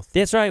 Make-believe health.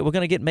 That's right. We're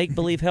going to get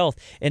make-believe health,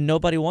 and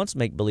nobody wants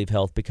make-believe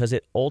health because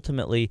it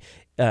ultimately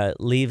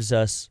leaves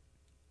us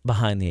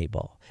behind the 8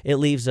 ball. It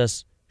leaves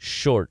us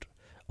short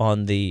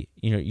on the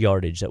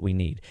yardage that we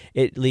need.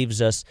 It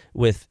leaves us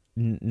with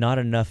not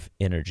enough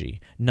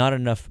energy, not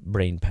enough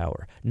brain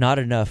power, not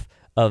enough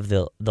of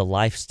the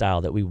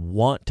lifestyle that we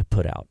want to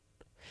put out.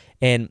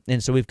 And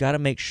so we've got to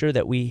make sure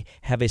that we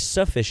have a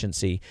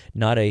sufficiency,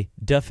 not a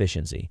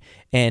deficiency.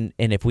 And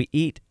if we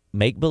eat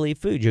make-believe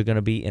food, you're going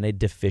to be in a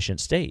deficient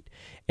state.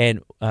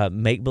 And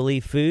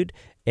make-believe food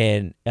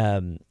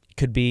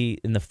could be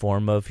in the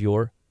form of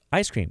your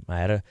ice cream. I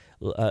had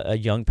a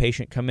young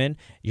patient come in.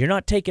 You're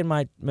not taking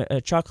my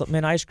chocolate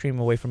mint ice cream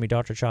away from me,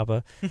 Dr.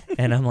 Chapa.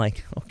 And I'm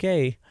like,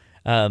 okay.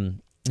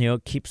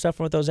 keep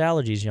suffering with those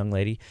allergies, young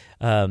lady.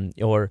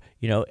 Or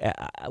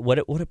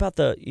what about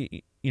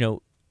the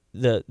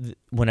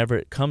whenever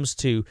it comes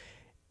to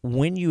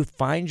when you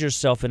find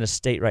yourself in a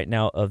state right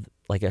now of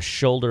like a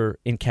shoulder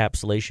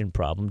encapsulation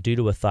problem due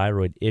to a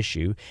thyroid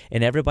issue,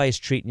 and everybody's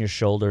treating your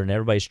shoulder and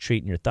everybody's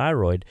treating your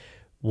thyroid,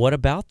 what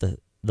about the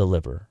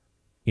liver?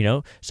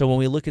 So when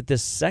we look at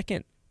this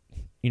second,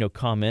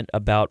 comment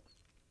about,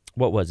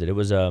 what was it? It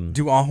was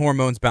do all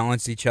hormones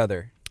balance each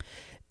other?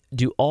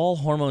 Do all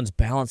hormones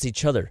balance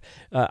each other?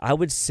 I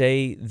would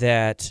say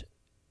that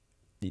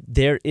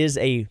there's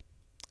a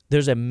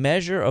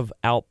measure of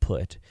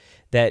output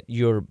that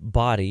your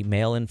body,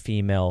 male and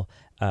female,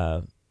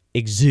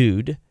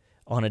 exude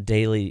on a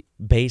daily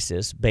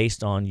basis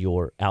based on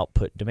your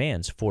output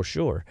demands, for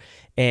sure.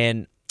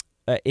 And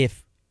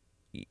if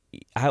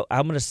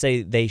I'm going to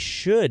say they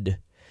should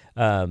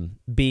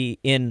be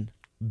in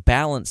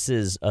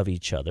balances of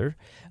each other,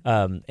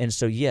 and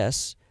so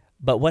yes.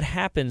 But what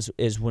happens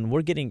is when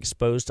we're getting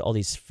exposed to all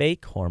these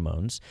fake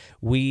hormones,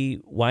 we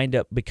wind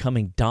up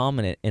becoming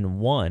dominant in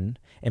one,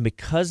 and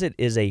because it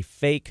is a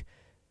fake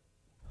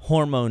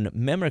hormone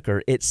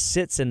mimicker, it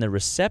sits in the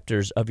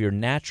receptors of your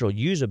natural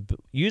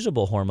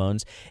usable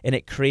hormones, and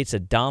it creates a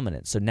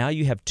dominance. So now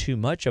you have too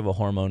much of a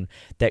hormone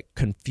that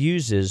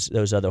confuses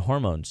those other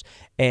hormones,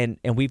 and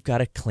we've got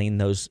to clean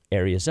those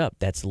areas up.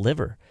 That's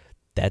liver,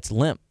 that's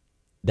lymph.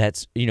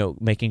 That's,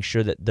 making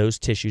sure that those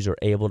tissues are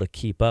able to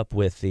keep up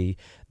with the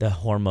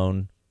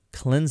hormone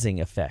cleansing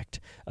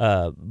effect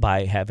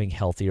by having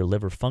healthier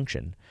liver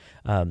function.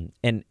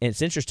 And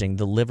it's interesting,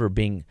 the liver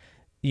being,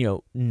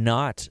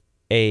 not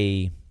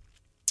an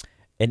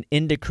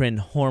endocrine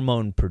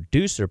hormone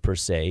producer per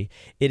se,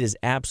 it is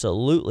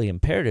absolutely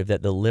imperative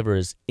that the liver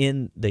is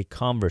in the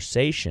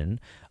conversation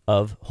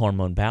of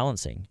hormone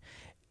balancing.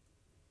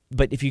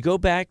 But if you go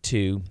back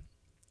to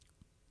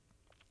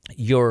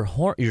your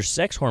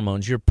sex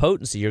hormones, your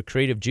potency, your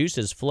creative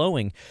juices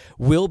flowing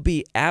will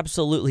be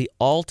absolutely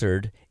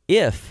altered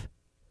if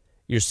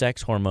your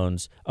sex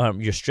hormones,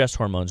 your stress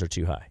hormones are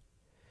too high.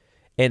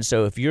 And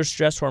so if your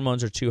stress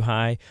hormones are too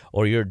high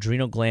or your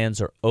adrenal glands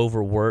are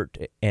overworked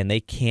and they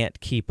can't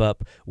keep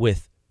up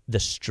with the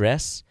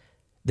stress,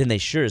 then they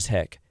sure as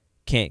heck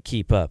can't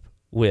keep up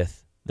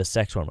with the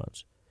sex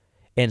hormones.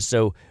 And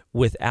so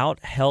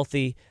without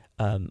healthy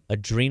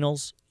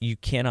adrenals, you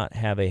cannot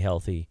have a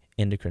healthy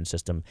endocrine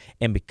system.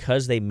 And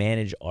because they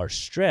manage our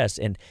stress,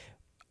 and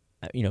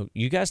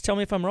you guys tell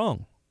me if I'm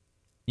wrong,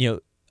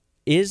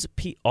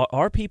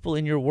 are people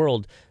in your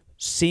world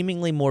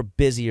seemingly more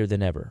busier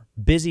than ever?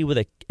 Busy with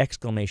an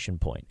exclamation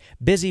point,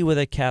 busy with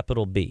a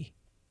capital B,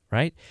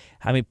 right?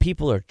 I mean,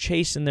 people are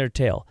chasing their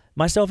tail,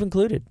 myself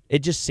included. It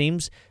just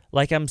seems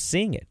like I'm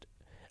seeing it.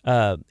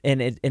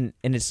 And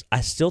it's,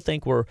 I still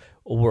think we're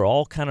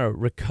all kind of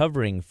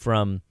recovering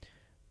from,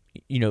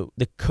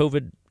 the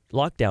COVID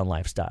lockdown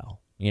lifestyle.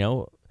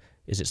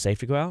 Is it safe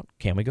to go out?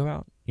 Can we go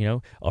out?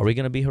 Are we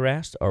going to be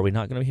harassed? Are we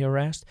not going to be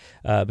harassed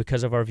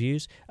because of our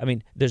views? I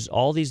mean, there's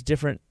all these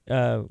different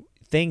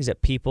things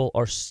that people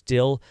are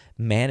still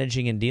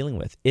managing and dealing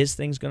with. Is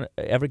things going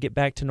to ever get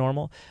back to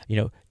normal?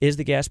 Is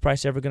the gas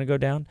price ever going to go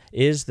down?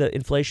 Is the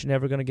inflation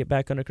ever going to get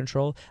back under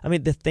control? I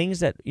mean, the things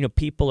that,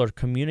 people are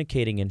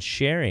communicating and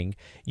sharing,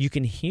 you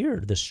can hear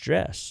the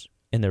stress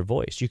in their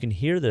voice. You can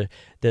hear the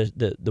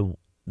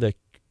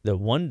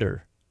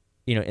wonder,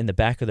 in the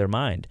back of their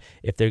mind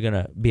if they're going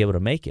to be able to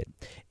make it.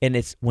 And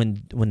it's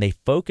when they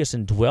focus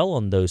and dwell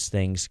on those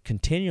things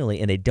continually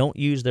and they don't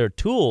use their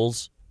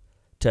tools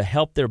to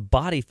help their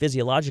body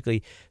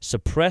physiologically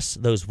suppress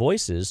those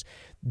voices,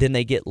 then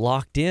they get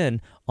locked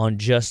in on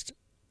just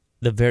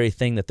the very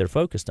thing that they're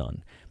focused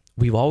on.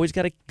 We've always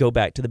got to go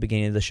back to the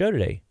beginning of the show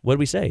today. What did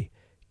we say?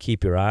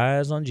 Keep your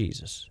eyes on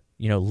Jesus.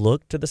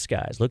 Look to the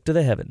skies, look to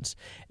the heavens.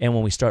 And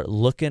when we start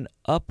looking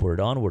upward,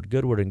 onward,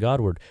 goodward, and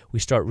Godward, we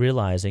start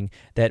realizing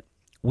that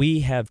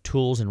we have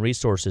tools and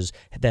resources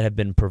that have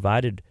been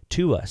provided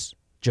to us.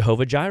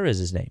 Jehovah Jireh is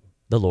his name,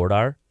 the Lord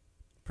our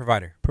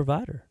provider,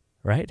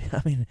 right?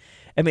 I mean,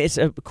 it's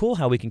cool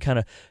how we can kind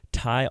of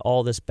tie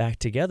all this back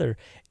together,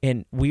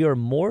 and we are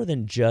more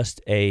than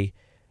just a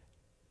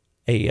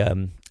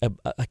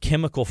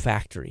chemical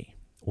factory.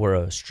 We're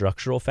a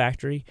structural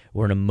factory.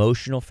 We're an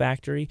emotional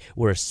factory.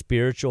 We're a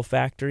spiritual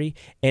factory,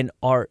 and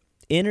our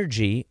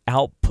energy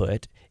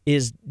output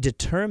is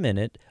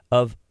determinant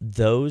of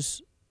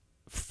those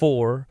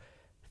 4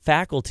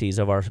 faculties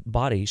of our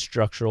body: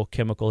 structural,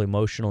 chemical,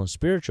 emotional, and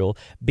spiritual,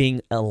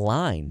 being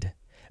aligned,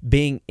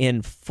 being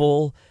in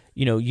full,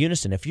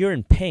 unison. If you're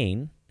in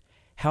pain,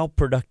 how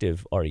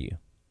productive are you?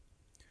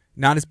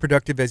 Not as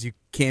productive as you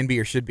can be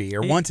or should be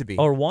or want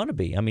to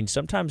be. I mean,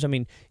 sometimes,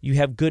 you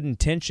have good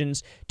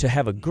intentions to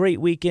have a great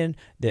weekend,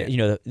 that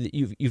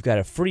you've got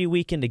a free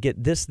weekend to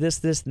get this,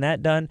 and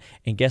that done,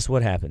 and guess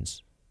what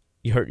happens?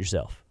 You hurt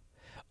yourself,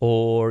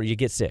 or you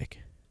get sick,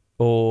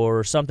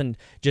 or something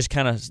just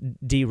kind of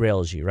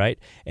derails you, right?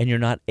 And you're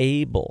not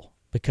able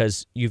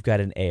because you've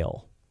got an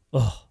ail.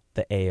 Oh,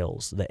 the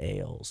ails.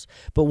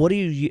 But what do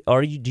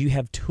you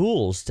have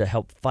tools to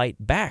help fight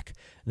back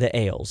the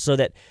ails so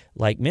that,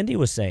 like Mindy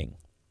was saying,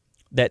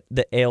 that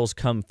the ails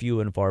come few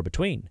and far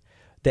between.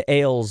 The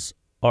ails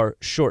are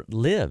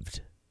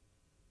short-lived.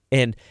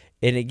 And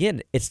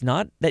again, it's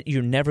not that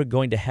you're never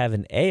going to have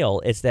an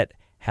ail. It's that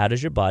how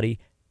does your body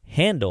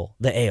handle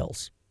the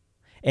ails?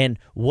 And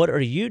what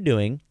are you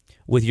doing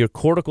with your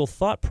cortical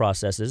thought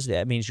processes,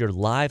 that means your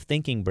live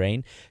thinking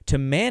brain, to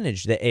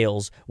manage the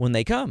ails when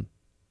they come?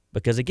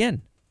 Because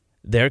again,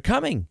 they're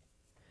coming.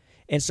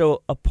 And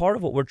so a part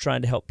of what we're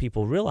trying to help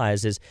people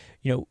realize is,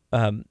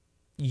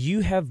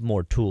 you have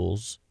more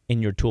tools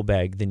in your tool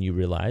bag than you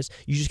realize.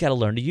 You just got to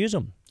learn to use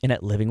them. And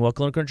at Living Well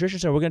Clinical Nutrition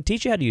Center, we're going to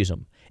teach you how to use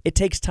them. It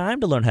takes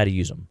time to learn how to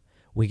use them.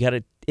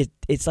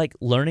 It's like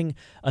learning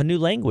a new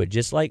language.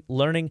 It's like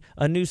learning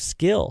a new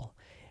skill.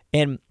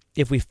 And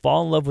if we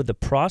fall in love with the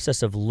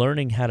process of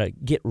learning how to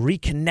get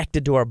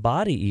reconnected to our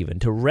body, even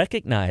to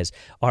recognize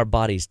our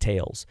body's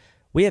tales.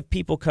 We have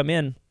people come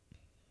in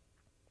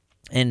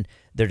and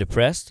they're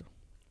depressed.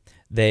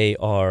 They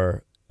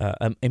are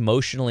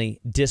emotionally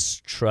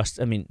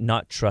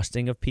not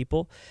trusting of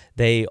people.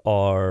 They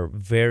are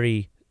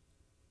very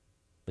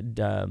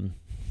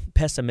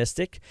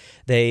pessimistic.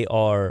 They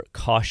are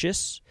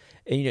cautious.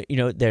 And,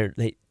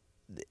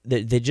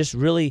 they just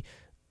really,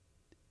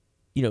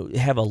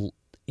 have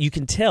you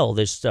can tell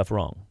there's stuff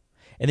wrong.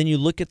 And then you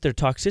look at their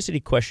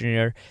toxicity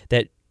questionnaire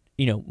that,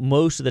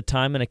 most of the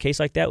time in a case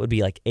like that would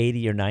be like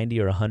 80 or 90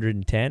 or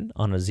 110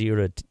 on a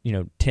 0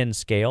 to 10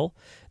 scale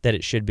that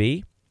it should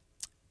be.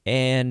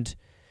 And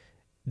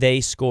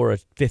they score a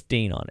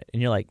 15 on it.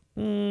 And you're like,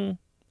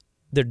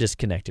 they're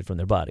disconnected from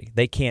their body.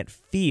 They can't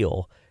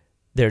feel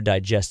their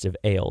digestive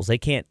ails.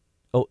 They're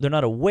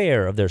not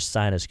aware of their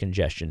sinus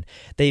congestion.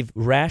 They've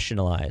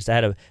rationalized. I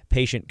had a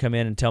patient come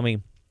in and tell me,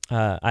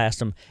 I asked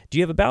them, do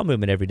you have a bowel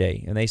movement every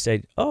day? And they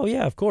said, oh,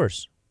 yeah, of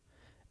course.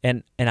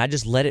 And I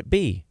just let it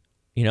be,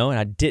 and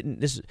I didn't,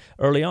 this is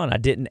early on, I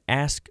didn't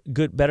ask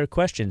better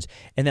questions.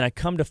 And then I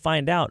come to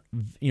find out,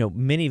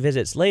 many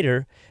visits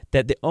later,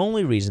 that the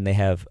only reason they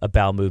have a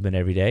bowel movement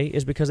every day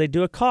is because they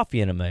do a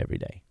coffee enema every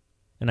day.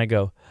 And I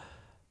go,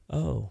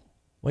 oh,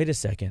 wait a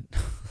second.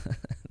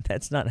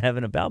 That's not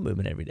having a bowel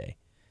movement every day.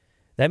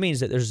 That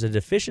means that there's a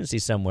deficiency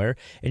somewhere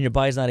and your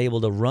body's not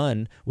able to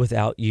run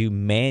without you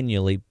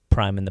manually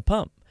priming the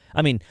pump.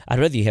 I mean, I'd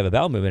rather you have a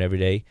bowel movement every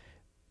day,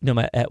 no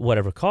matter at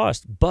whatever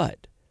cost,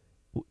 but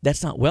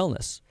that's not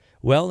wellness.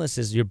 Wellness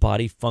is your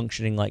body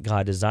functioning like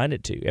God designed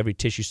it to. Every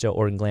tissue, cell,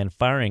 organ, gland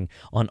firing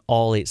on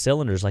all 8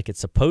 cylinders like it's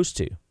supposed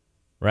to,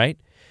 right?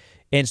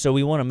 And so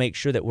we want to make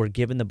sure that we're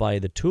giving the body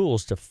the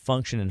tools to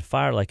function and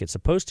fire like it's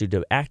supposed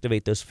to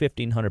activate those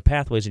 1,500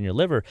 pathways in your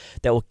liver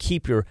that will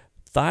keep your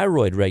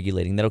thyroid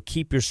regulating, that'll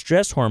keep your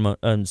stress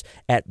hormones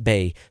at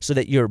bay so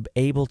that you're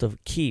able to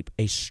keep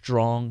a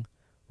strong,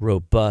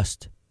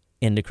 robust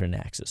endocrine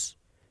axis.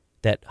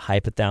 That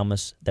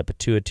hypothalamus, that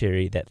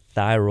pituitary, that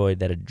thyroid,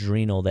 that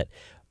adrenal, that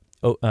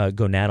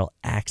gonadal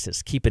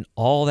axis, keeping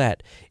all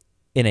that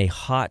in a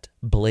hot,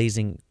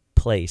 blazing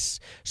place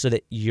so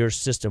that your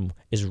system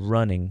is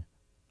running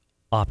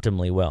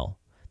optimally well,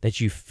 that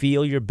you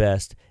feel your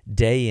best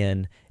day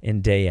in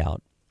and day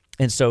out.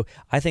 And so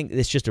I think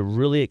it's just a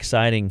really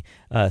exciting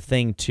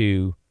thing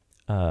to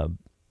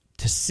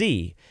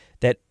see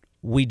that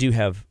we do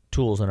have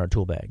tools in our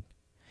tool bag.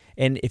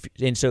 And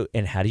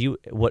how do you,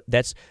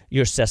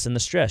 you're assessing the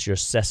stress, you're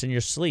assessing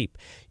your sleep.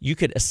 You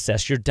could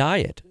assess your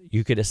diet.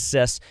 You could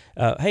assess,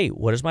 hey,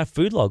 what does my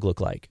food log look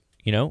like?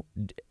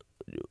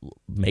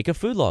 Make a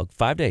food log,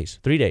 5 days,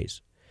 3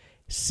 days.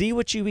 See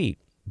what you eat,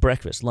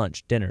 breakfast,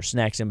 lunch, dinner,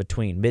 snacks in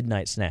between,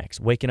 midnight snacks,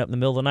 waking up in the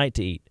middle of the night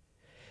to eat.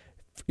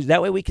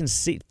 That way we can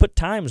put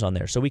times on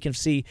there so we can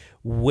see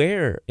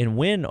where and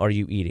when are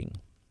you eating.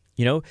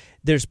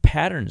 There's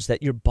patterns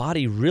that your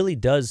body really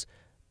does.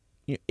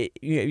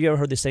 You ever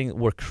heard this saying,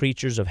 we're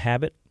creatures of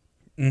habit?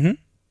 Mm-hmm.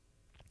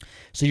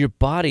 So your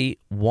body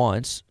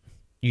wants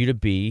you to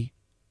be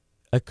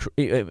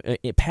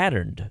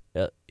patterned.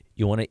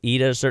 You want to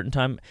eat at a certain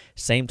time,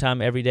 same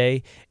time every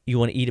day. You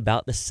want to eat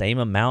about the same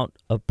amount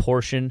of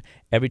portion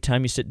every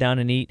time you sit down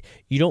and eat.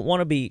 You don't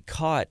want to be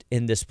caught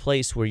in this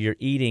place where you're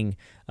eating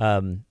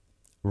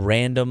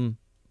random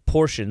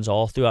portions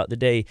all throughout the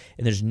day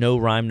and there's no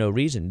rhyme, no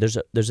reason. There's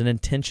an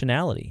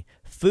intentionality.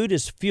 Food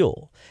is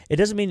fuel. It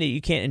doesn't mean that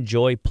you can't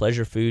enjoy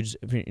pleasure foods,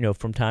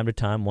 from time to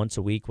time, once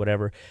a week,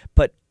 whatever.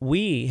 But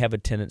we have a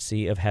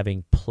tendency of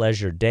having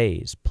pleasure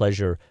days,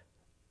 pleasure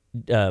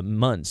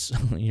months,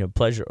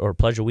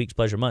 pleasure weeks,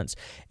 pleasure months,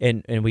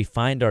 and we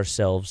find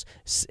ourselves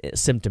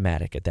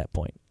symptomatic at that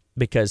point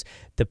because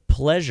the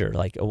pleasure.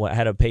 Like I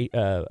had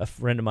a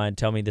friend of mine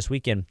tell me this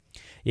weekend.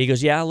 He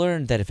goes, "Yeah, I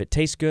learned that if it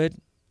tastes good,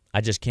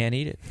 I just can't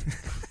eat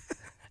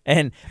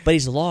it." But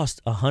he's lost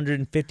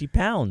 150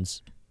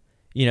 pounds.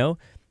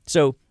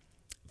 So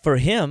for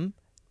him,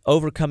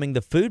 overcoming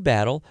the food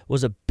battle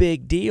was a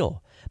big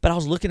deal. But I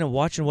was looking and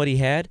watching what he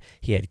had.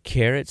 He had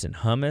carrots and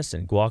hummus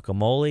and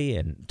guacamole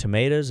and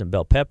tomatoes and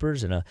bell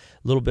peppers and a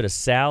little bit of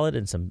salad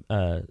and some,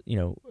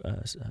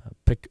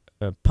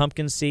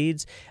 pumpkin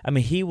seeds. I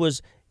mean,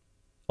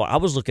 I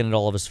was looking at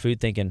all of his food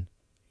thinking,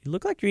 you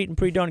look like you're eating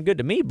pretty darn good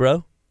to me,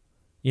 bro.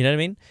 You know what I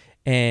mean?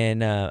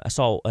 And I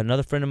saw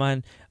another friend of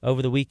mine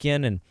over the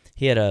weekend, and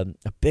he had a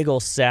big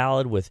old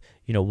salad with,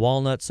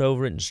 walnuts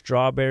over it and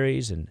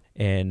strawberries and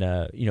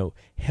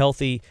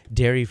healthy,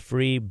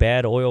 dairy-free,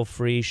 bad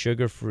oil-free,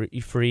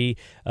 sugar-free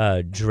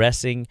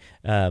dressing,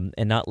 and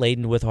not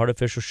laden with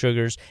artificial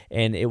sugars.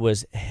 And it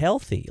was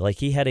healthy. Like,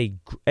 he had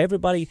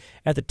everybody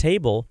at the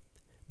table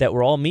that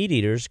were all meat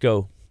eaters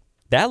go,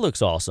 that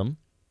looks awesome.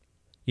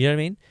 You know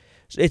what I mean?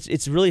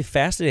 It's really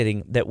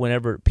fascinating that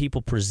whenever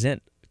people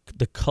present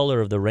the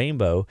color of the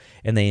rainbow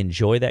and they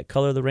enjoy that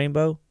color of the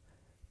rainbow,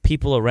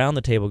 people around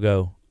the table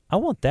go, I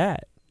want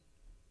that,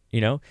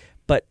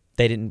 but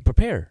they didn't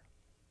prepare.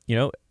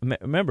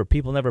 Remember,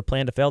 people never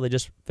plan to fail, they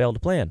just fail to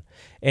plan.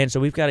 And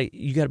so you got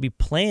to be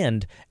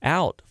planned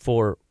out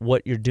for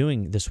what you're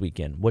doing this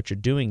weekend, what you're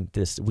doing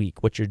this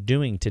week, what you're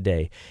doing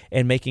today,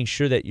 and making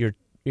sure that you're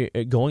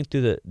going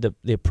through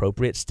the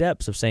appropriate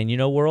steps of saying,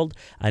 world,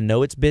 I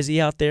know it's busy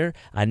out there.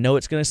 I know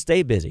it's going to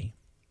stay busy,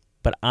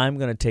 but I'm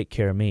going to take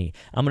care of me.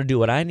 I'm going to do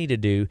what I need to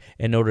do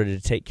in order to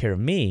take care of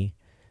me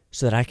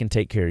so that I can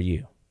take care of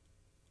you,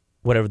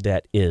 whatever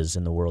that is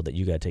in the world that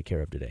you got to take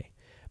care of today.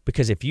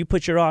 Because if you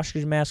put your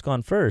oxygen mask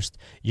on first,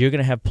 you're going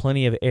to have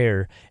plenty of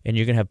air, and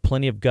you're going to have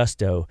plenty of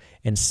gusto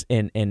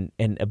and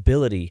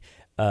ability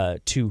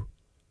to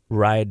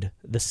ride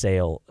the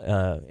sail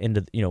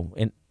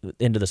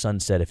into the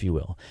sunset, if you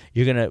will.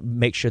 You're going to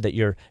make sure that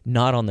you're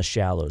not on the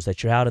shallows,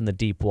 that you're out in the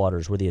deep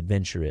waters where the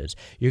adventure is.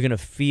 You're going to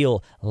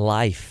feel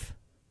life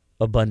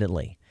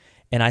abundantly.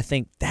 And I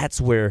think that's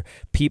where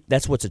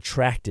that's what's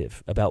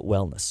attractive about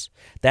wellness.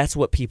 That's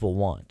what people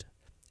want.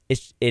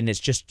 It's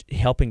just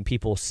helping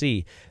people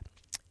see.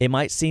 It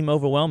might seem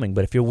overwhelming,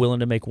 but if you're willing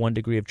to make 1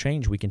 degree of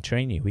change, we can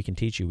train you, we can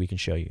teach you, we can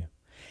show you.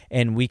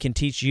 And we can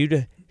teach you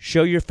to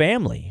show your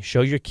family,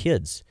 show your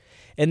kids.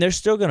 And they're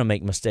still going to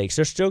make mistakes.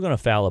 They're still going to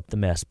foul up the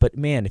mess. But,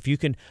 man, if you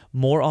can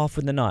more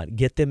often than not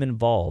get them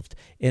involved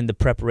in the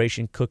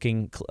preparation,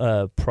 cooking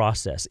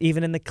process,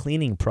 even in the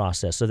cleaning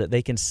process, so that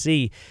they can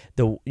see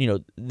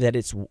that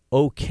it's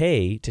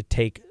okay to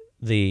take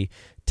the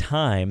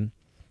time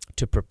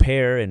to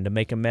prepare and to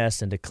make a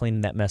mess and to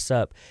clean that mess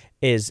up,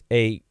 is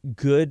a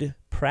good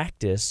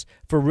practice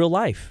for real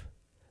life.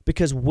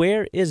 Because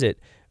where is it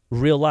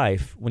real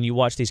life when you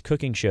watch these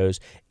cooking shows,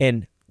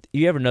 and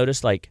you ever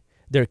notice, like,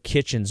 their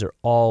kitchens are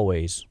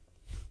always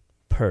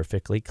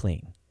perfectly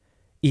clean,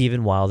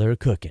 even while they're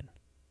cooking.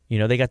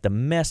 They got the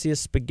messiest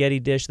spaghetti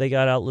dish, they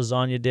got out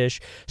lasagna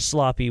dish,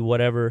 sloppy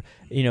whatever,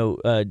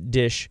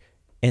 dish,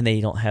 and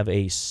they don't have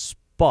a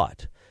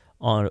spot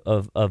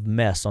of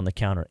mess on the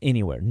counter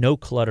anywhere, no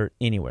clutter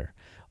anywhere.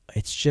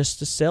 It's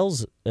just a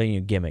sales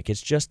gimmick.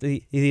 It's just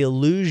the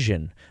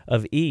illusion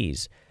of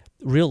ease.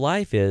 Real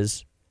life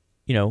is,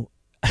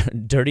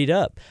 dirtied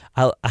up.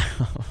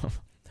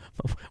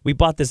 We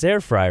bought this air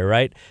fryer,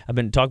 right? I've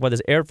been talking about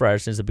this air fryer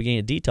since the beginning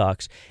of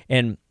Detox,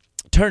 and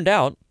turned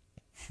out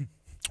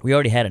we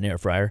already had an air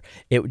fryer.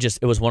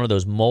 It was one of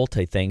those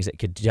multi things that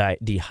could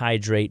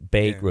dehydrate,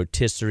 bake,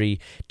 rotisserie,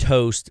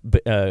 toast.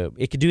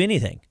 It could do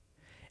anything.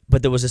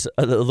 But there was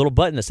a little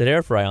button that said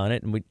air fry on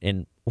it,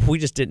 and we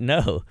just didn't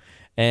know.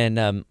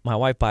 And my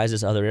wife buys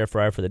this other air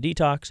fryer for the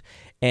Detox,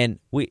 and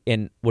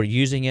we're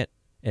using it,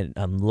 and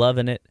I'm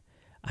loving it.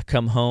 I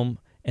come home,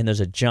 and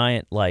there's a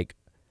giant, like,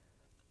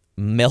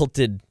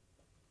 melted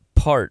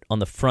part on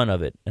the front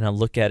of it, and I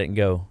look at it and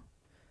go,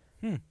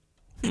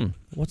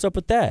 what's up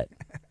with that?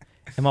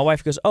 And my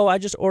wife goes, I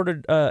just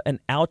ordered an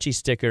ouchie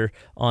sticker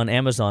on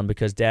Amazon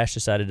because Dash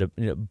decided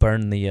to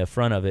burn the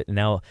front of it, and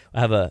now I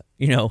have a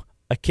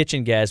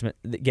kitchen gadget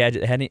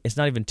that it's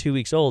not even 2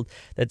 weeks old,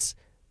 that's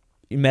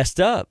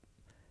messed up,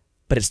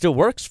 but it still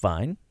works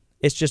fine.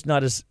 It's just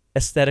not as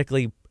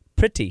aesthetically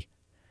pretty.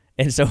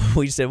 And so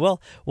we said,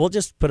 well, we'll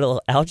just put a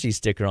little ouchie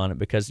sticker on it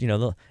because,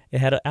 it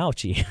had an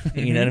ouchie.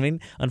 You know what I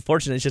mean?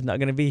 Unfortunately, it's just not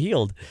going to be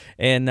healed.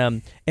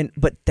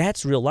 But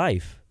that's real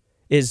life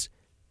is,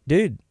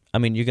 dude, I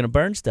mean, you're going to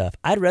burn stuff.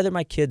 I'd rather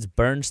my kids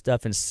burn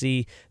stuff and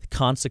see the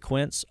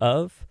consequence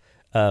of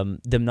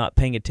them not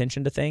paying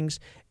attention to things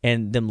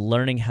and them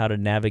learning how to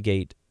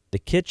navigate the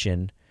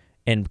kitchen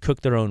and cook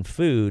their own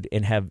food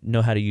and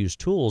know how to use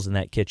tools in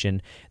that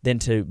kitchen than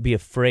to be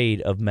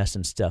afraid of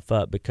messing stuff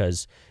up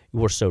because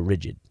we're so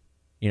rigid.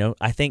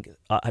 I think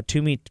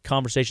too many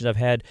conversations I've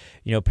had,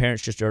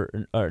 parents just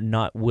are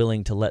not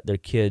willing to let their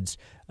kids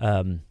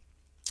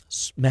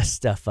mess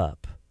stuff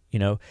up,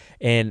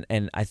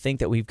 and I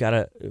think that we've got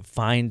to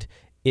find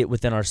it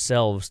within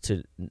ourselves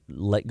to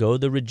let go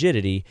of the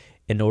rigidity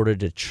in order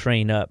to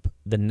train up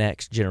the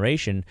next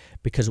generation,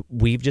 because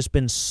we've just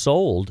been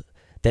sold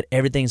that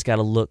everything's got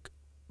to look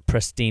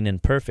pristine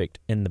and perfect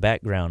in the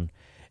background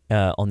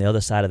on the other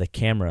side of the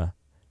camera,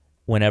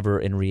 whenever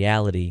in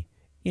reality,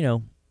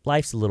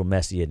 life's a little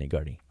messy, isn't it,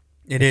 Gardy?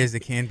 It is.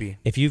 It can be.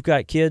 If you've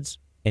got kids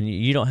and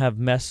you don't have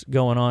mess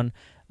going on,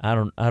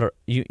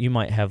 you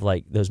might have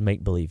like those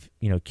make believe,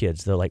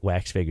 kids. They're like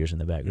wax figures in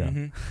the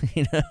background,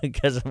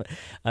 because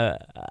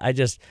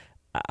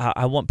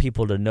I want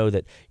people to know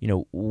that,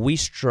 we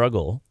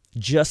struggle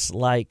just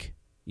like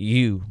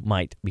you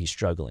might be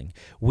struggling.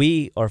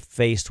 We are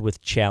faced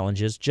with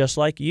challenges just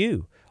like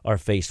you are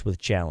faced with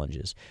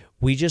challenges.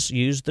 We just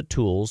use the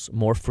tools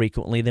more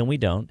frequently than we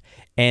don't,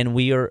 and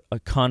we are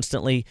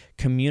constantly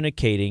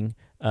communicating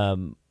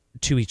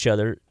to each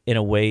other in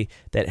a way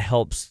that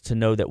helps to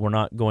know that we're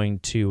not going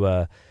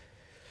to,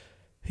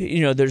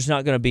 there's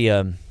not going to be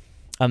a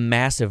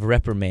massive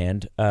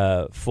reprimand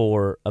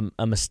for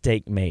a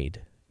mistake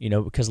made,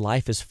 because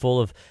life is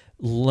full of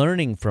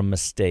learning from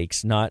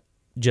mistakes, not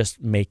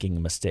just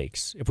making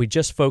mistakes. If we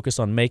just focus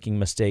on making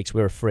mistakes,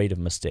 we're afraid of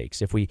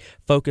mistakes. If we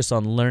focus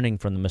on learning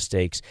from the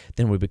mistakes,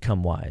 then we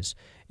become wise.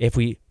 If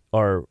we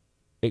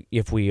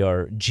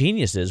are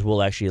geniuses,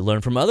 we'll actually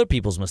learn from other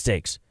people's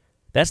mistakes.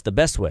 That's the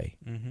best way.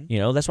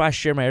 Mm-hmm. That's why I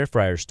share my air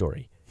fryer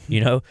story.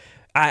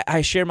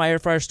 I share my air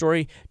fryer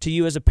story to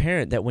you as a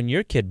parent, that when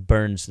your kid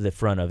burns the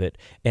front of it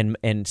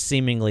and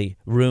seemingly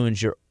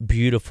ruins your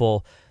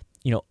beautiful,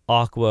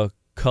 aqua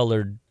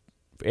colored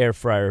air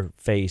fryer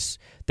face,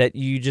 that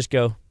you just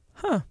go,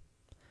 well,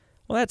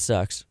 that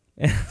sucks.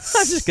 I'm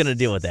just going to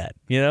deal with that,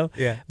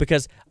 Yeah.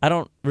 Because I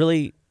don't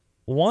really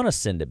want to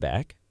send it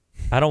back.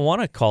 I don't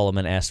want to call them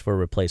and ask for a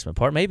replacement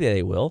part. Maybe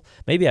they will.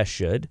 Maybe I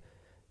should.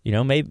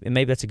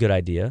 Maybe that's a good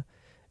idea.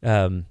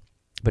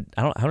 But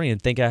I don't even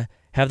think I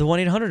have the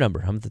 1-800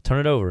 number. I'm going to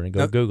turn it over and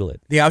go Google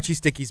it. The ouchie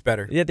sticky's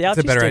better. Yeah, the ouchie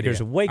sticker's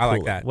idea. way cooler. I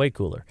like that. Way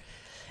cooler.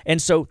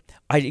 And so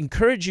I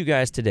encourage you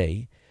guys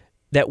today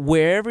that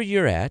wherever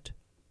you're at,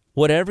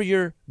 whatever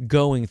you're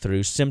going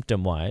through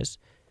symptom-wise,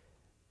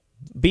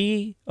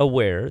 be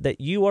aware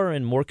that you are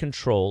in more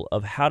control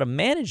of how to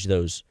manage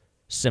those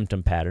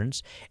symptom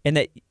patterns and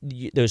that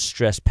those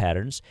stress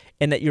patterns,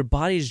 and that your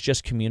body is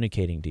just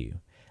communicating to you.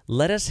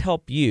 Let us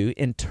help you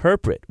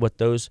interpret what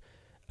those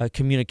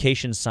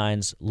communication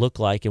signs look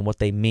like and what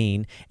they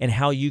mean, and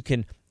how you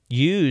can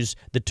use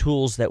the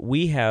tools that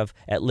we have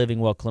at Living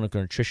Well Clinical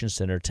Nutrition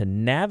Center to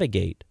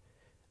navigate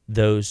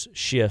those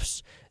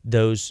shifts,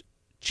 those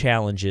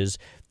challenges.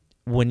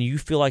 When you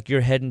feel like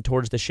you're heading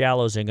towards the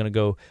shallows and going to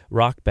go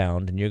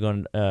rockbound and you're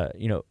going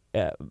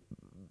to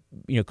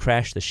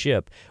crash the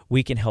ship,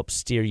 we can help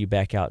steer you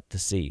back out to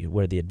sea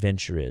where the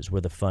adventure is, where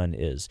the fun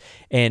is.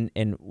 And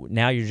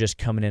now you're just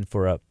coming in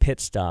for a pit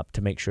stop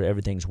to make sure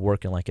everything's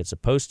working like it's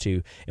supposed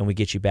to, and we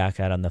get you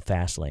back out on the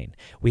fast lane.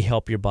 We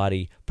help your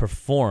body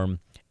perform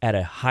at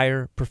a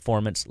higher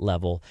performance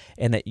level,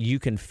 and that you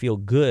can feel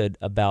good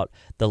about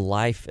the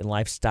life and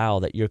lifestyle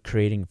that you're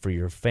creating for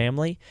your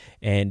family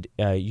and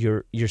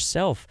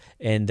yourself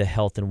in the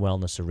health and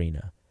wellness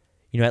arena.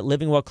 At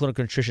Living Well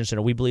Clinical Nutrition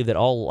Center, we believe that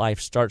all life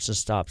starts and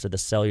stops at the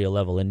cellular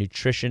level, and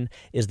nutrition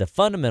is the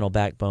fundamental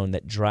backbone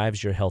that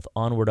drives your health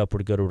onward,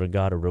 upward, goodward, and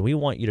Godward. We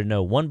want you to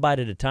know, one bite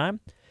at a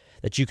time,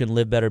 that you can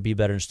live better, be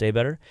better, and stay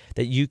better,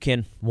 that you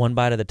can, one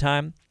bite at a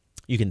time,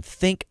 you can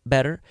think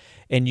better,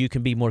 and you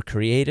can be more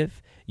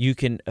creative. You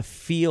can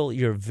feel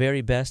your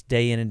very best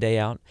day in and day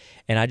out.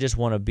 And I just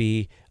want to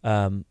be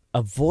a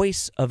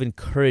voice of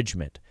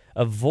encouragement,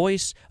 a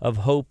voice of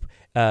hope,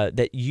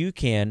 that you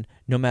can,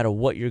 no matter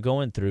what you're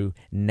going through,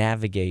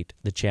 navigate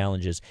the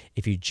challenges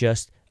if you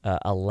just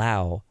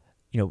allow,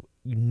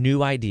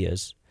 new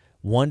ideas,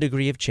 1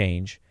 degree of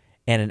change,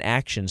 and an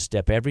action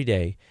step every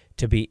day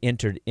to be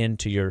entered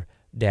into your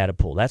data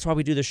pool. That's why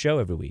we do the show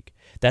every week.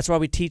 That's why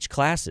we teach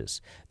classes.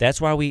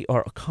 That's why we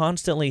are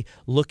constantly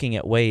looking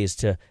at ways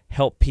to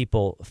help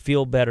people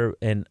feel better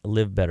and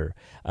live better.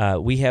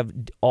 We have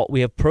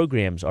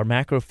programs. Our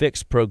Macro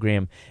Fix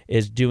program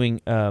is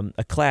doing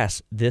a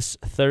class this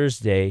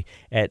Thursday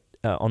at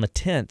on the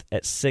 10th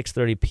at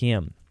 6:30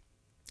 p.m.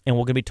 And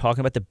we're going to be talking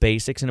about the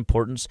basics and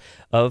importance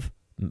of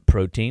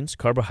proteins,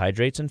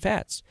 carbohydrates, and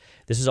fats.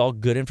 This is all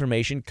good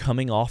information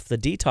coming off the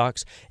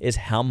detox. Is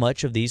how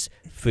much of these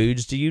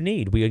foods do you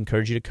need? We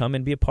encourage you to come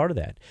and be a part of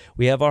that.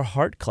 We have our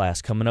heart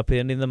class coming up at the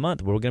end of the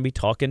month, where we're going to be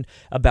talking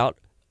about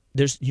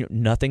there's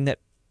nothing that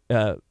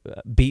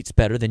beats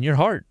better than your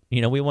heart.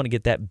 We want to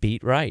get that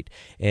beat right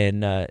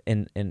and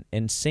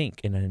in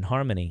sync and in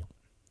harmony.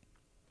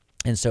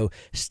 And so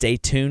stay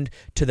tuned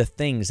to the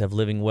things of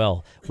Living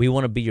Well. We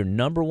want to be your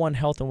number one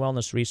health and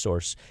wellness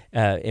resource,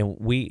 and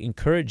we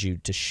encourage you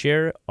to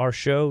share our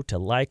show, to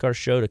like our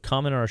show, to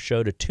comment on our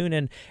show, to tune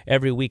in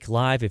every week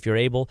live if you're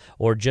able,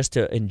 or just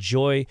to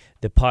enjoy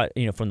the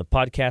from the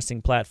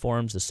podcasting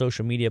platforms, the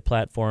social media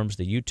platforms,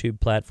 the YouTube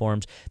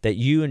platforms that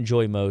you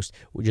enjoy most.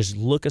 Just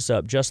look us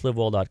up,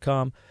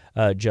 justlivewell.com.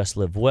 Just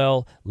Live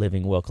Well,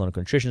 Living Well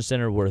Clinical Nutrition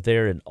Center. We're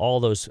there in all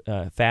those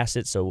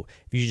facets. So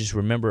if you just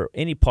remember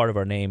any part of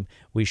our name,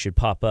 we should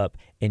pop up,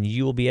 and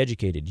you will be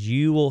educated.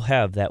 You will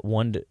have that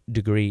 1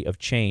 degree of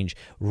change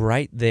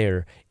right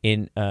there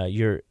in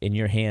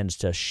your hands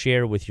to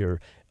share with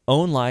your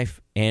own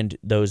life and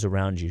those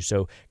around you.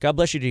 So God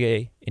bless you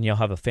today, and y'all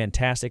have a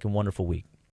fantastic and wonderful week.